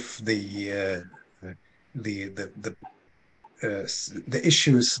give the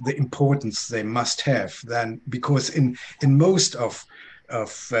issues the importance they must have, then, because in most of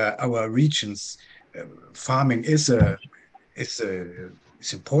our regions, farming is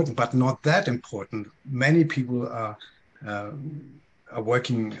important, but not that important. Many people are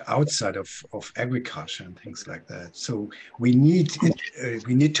working outside of agriculture and things like that. So we need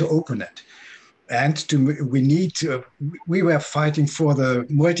to open it, and we were fighting for the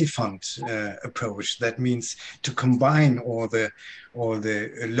multi-fund approach. That means to combine all the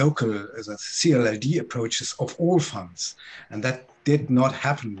local CLLD approaches of all funds, and that did not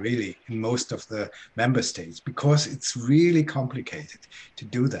happen really in most of the member states, because it's really complicated to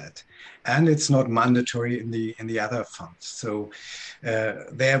do that, and it's not mandatory in the other funds. So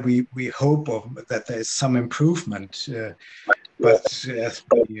there we hope that there is some improvement, but as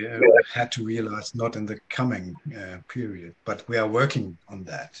we had to realize, not in the coming period, but we are working on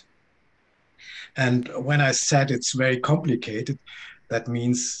that. And when I said it's very complicated, that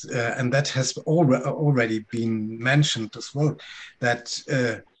means, and that has already been mentioned as well, that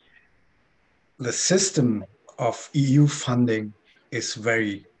the system of EU funding is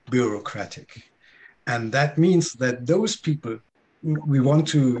very bureaucratic. And that means that those people we want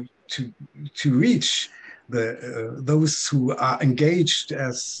to reach, those who are engaged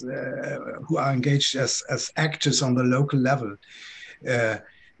as actors on the local level,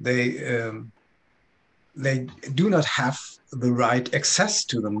 they do not have the right access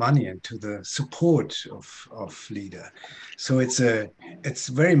to the money and to the support of LEADER. So it's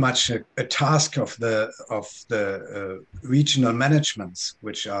very much a task of the regional managements,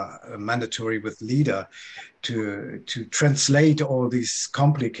 which are mandatory with LEADER, to translate all these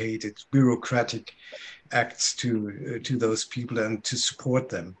complicated bureaucratic acts to those people and to support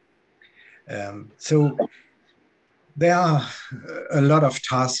them. So there are a lot of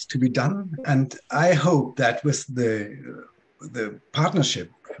tasks to be done, and I hope that with the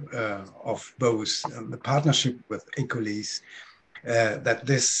partnership of both, the partnership with ECOLISE, that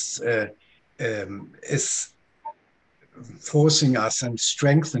this is forcing us and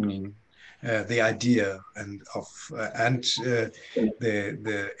strengthening the idea and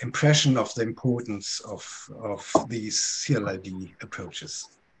the impression of the importance of these CLLD approaches.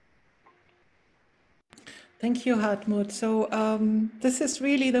 Thank you, Hartmut. So this is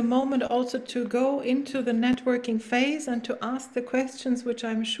really the moment also to go into the networking phase and to ask the questions which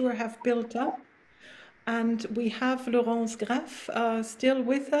I'm sure have built up. And we have Laurence Graff still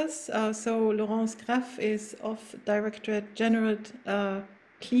with us. So Laurence Graff is of Directorate General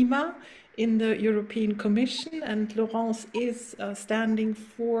Klima in the European Commission, and Laurence is standing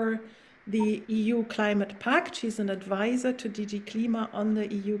for the EU Climate Pact. She's an advisor to DG Klima on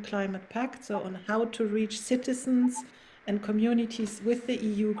the EU Climate Pact, so on how to reach citizens and communities with the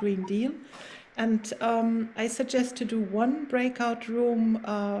EU Green Deal. And I suggest to do one breakout room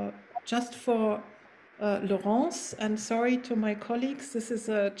just for Laurence, and sorry to my colleagues, this is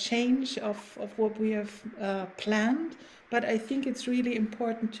a change of what we have planned, but I think it's really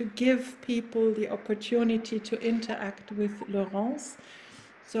important to give people the opportunity to interact with Laurence.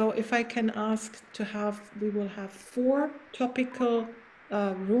 So if I can ask to have, we will have 4 topical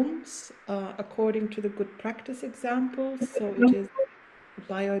rooms according to the good practice examples. So it is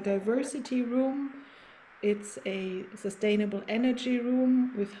a biodiversity room, it's a sustainable energy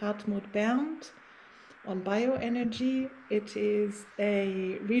room with Hartmut Berndt on bioenergy, it is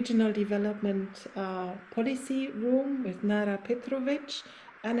a regional development policy room with Nara Petrovic,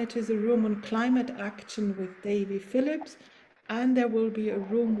 and it is a room on climate action with Davy Phillips. And there will be a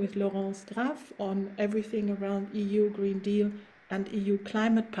room with Laurence Graff on everything around EU Green Deal and EU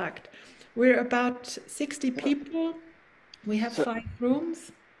Climate Pact. We're about 60 people. We have 5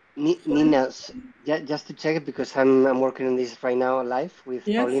 rooms. Nina, just to check it, because I'm working on this right now live with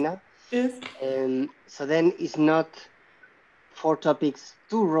Paulina. Yes. So then it's not 4 topics,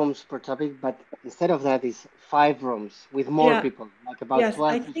 2 rooms per topic, but instead of that is 5 rooms with more people, like about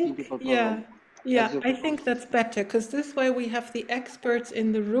 12, 15 people per room. Yeah, I think that's better, because this way we have the experts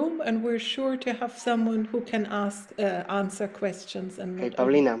in the room and we're sure to have someone who can answer questions. And okay,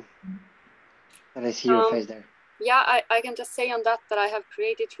 Paulina, and I see your face there. Yeah, I can just say on that I have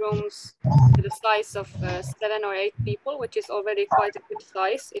created rooms with a size of 7 or 8 people, which is already quite a good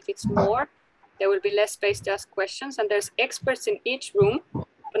size. If it's more, there will be less space to ask questions, and there's experts in each room,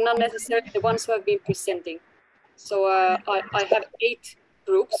 but not necessarily the ones who have been presenting. So I have 8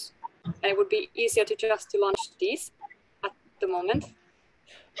 groups, and it would be easier to just launch these at the moment.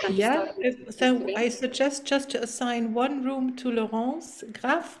 Yeah, so I suggest just to assign 1 room to Laurence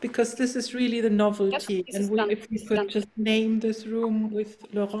Graff, because this is really the novelty. Yes, and if we could just name this room with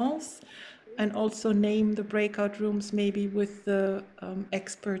Laurence, and also name the breakout rooms maybe with the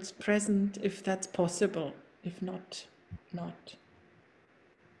experts present, if that's possible. If not.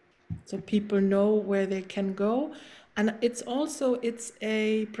 So people know where they can go. And it's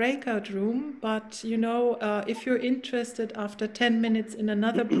a breakout room, but you know, if you're interested after 10 minutes in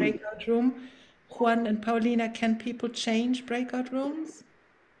another breakout room, Juan and Paulina, can people change breakout rooms?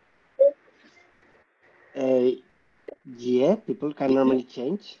 Yeah, people can normally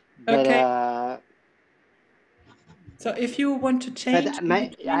change. But, okay. So if you want to change...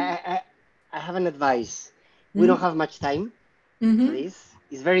 I have an advice. We don't have much time for this.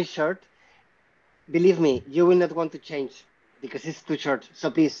 It's very short. Believe me, you will not want to change because it's too short.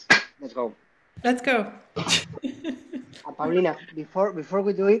 So please, let's go. Let's go. Paulina, before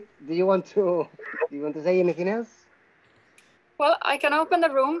we do it, do you want to say anything else? Well, I can open the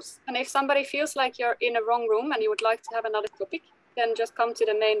rooms, and if somebody feels like you're in a wrong room and you would like to have another topic, then just come to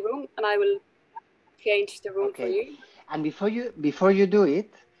the main room and I will change the room for you. And before you do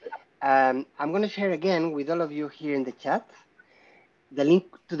it, I'm going to share again with all of you here in the chat the link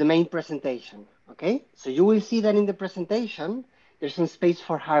to the main presentation. Okay, so you will see that in the presentation, there's some space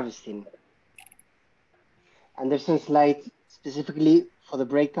for harvesting. And there's some slides specifically for the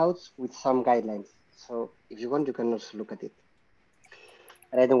breakouts with some guidelines. So if you want, you can also look at it.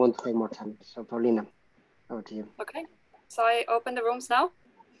 But I don't want to take more time. So Paulina, over to you. Okay, so I open the rooms now.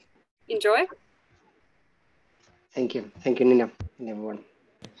 Enjoy. Thank you, Nina, and everyone.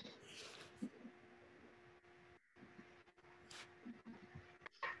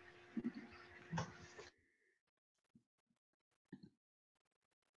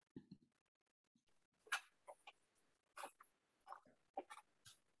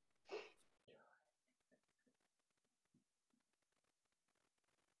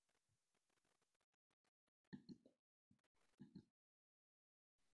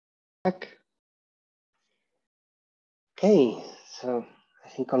 Back. Okay, so I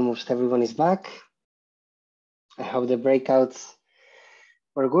think almost everyone is back. I hope the breakouts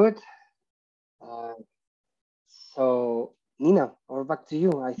were good. So Nina, over back to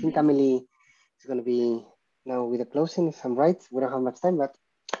you. I think Amelie is going to be now with the closing, if I'm right. We don't have much time, but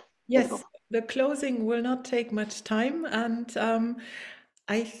yes, the closing will not take much time. And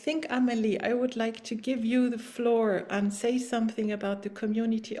I think, Amelie, I would like to give you the floor and say something about the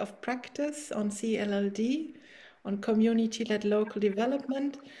community of practice on CLLD, on community-led local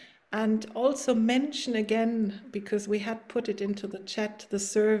development, and also mention again, because we had put it into the chat, the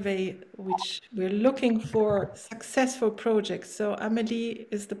survey, which we're looking for successful projects. So Amelie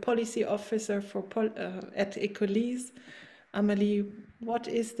is the policy officer for at ECOLISE. Amelie, what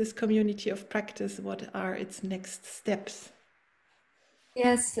is this community of practice? What are its next steps?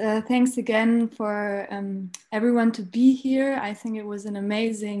 Yes, thanks again for everyone to be here. I think it was an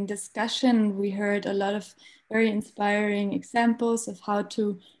amazing discussion. We heard a lot of very inspiring examples of how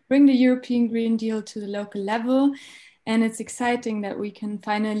to bring the European Green Deal to the local level. And it's exciting that we can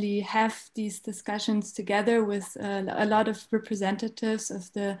finally have these discussions together with a lot of representatives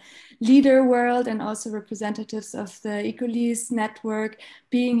of the leader world and also representatives of the ECOLISE network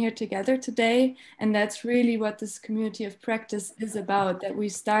being here together today. And that's really what this community of practice is about, that we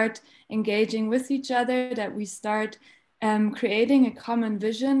start engaging with each other, that we start creating a common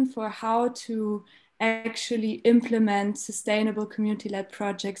vision for how to actually implement sustainable community-led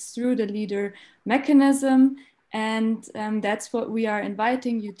projects through the leader mechanism. And that's what we are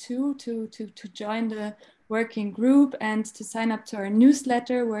inviting you to join the working group and to sign up to our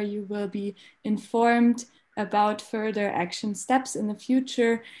newsletter, where you will be informed about further action steps in the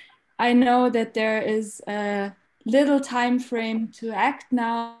future. I know that there is a little time frame to act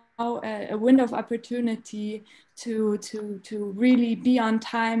now, a window of opportunity to really be on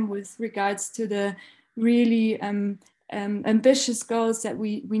time with regards to the really ambitious goals that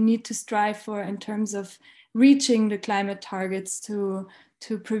we need to strive for in terms of reaching the climate targets to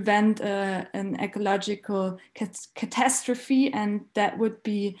prevent an ecological catastrophe. And that would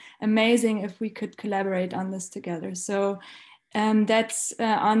be amazing if we could collaborate on this together. So that's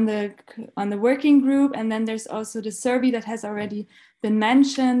on the working group. And then there's also the survey that has already been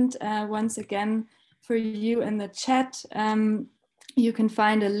mentioned once again for you in the chat. You can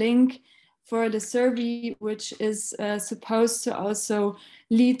find a link for the survey, which is supposed to also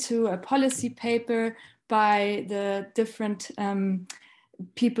lead to a policy paper by the different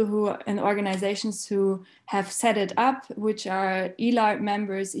people who and organizations who have set it up, which are ELARD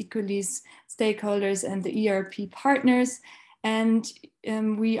members, ECOLISE stakeholders, and the ERP partners. And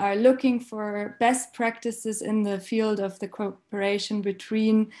we are looking for best practices in the field of the cooperation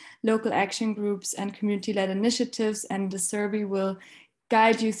between local action groups and community-led initiatives. And the survey will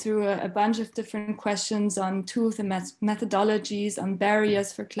guide you through a bunch of different questions on tools and methodologies, on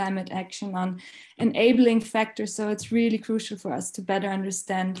barriers for climate action, on enabling factors. So it's really crucial for us to better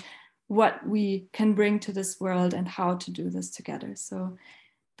understand what we can bring to this world and how to do this together. So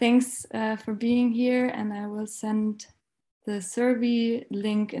thanks for being here, and I will send the survey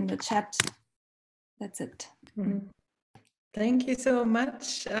link in the chat. That's it. Thank you so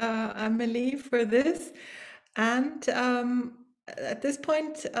much, Amelie, for this. And at this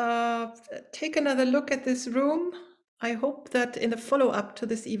point, take another look at this room. I hope that in the follow-up to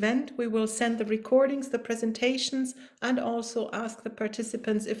this event, we will send the recordings, the presentations, and also ask the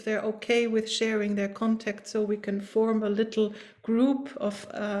participants if they're okay with sharing their contact, so we can form a little group of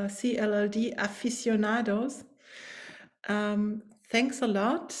CLLD aficionados. Thanks a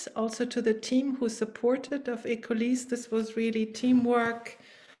lot also to the team who supported of ECOLISE. This was really teamwork,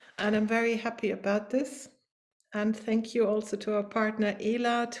 and I'm very happy about this. And thank you also to our partner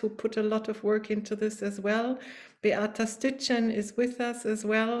ELARD, who put a lot of work into this as well. Beata Stützen is with us as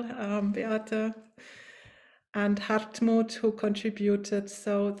well, Beata, and Hartmut, who contributed.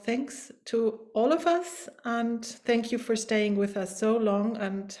 So thanks to all of us, and thank you for staying with us so long,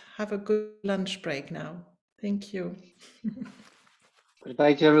 and have a good lunch break now. Thank you.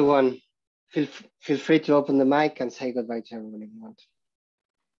 Goodbye to everyone. feel free to open the mic and say goodbye to everyone if you want.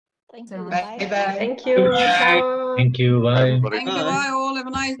 Thank you. Bye. Thank you. Ciao. Thank you. Bye. Thank you. Bye. All have a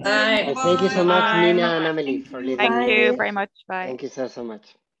nice day. Thank you so much, Bye. Nina and Amelie, for leading. Thank you very much. Bye. Thank you so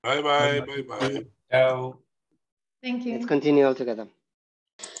much. Bye bye. Bye bye. Ciao. Thank you. Let's continue all together.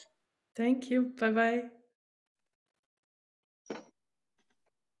 Thank you. Bye bye.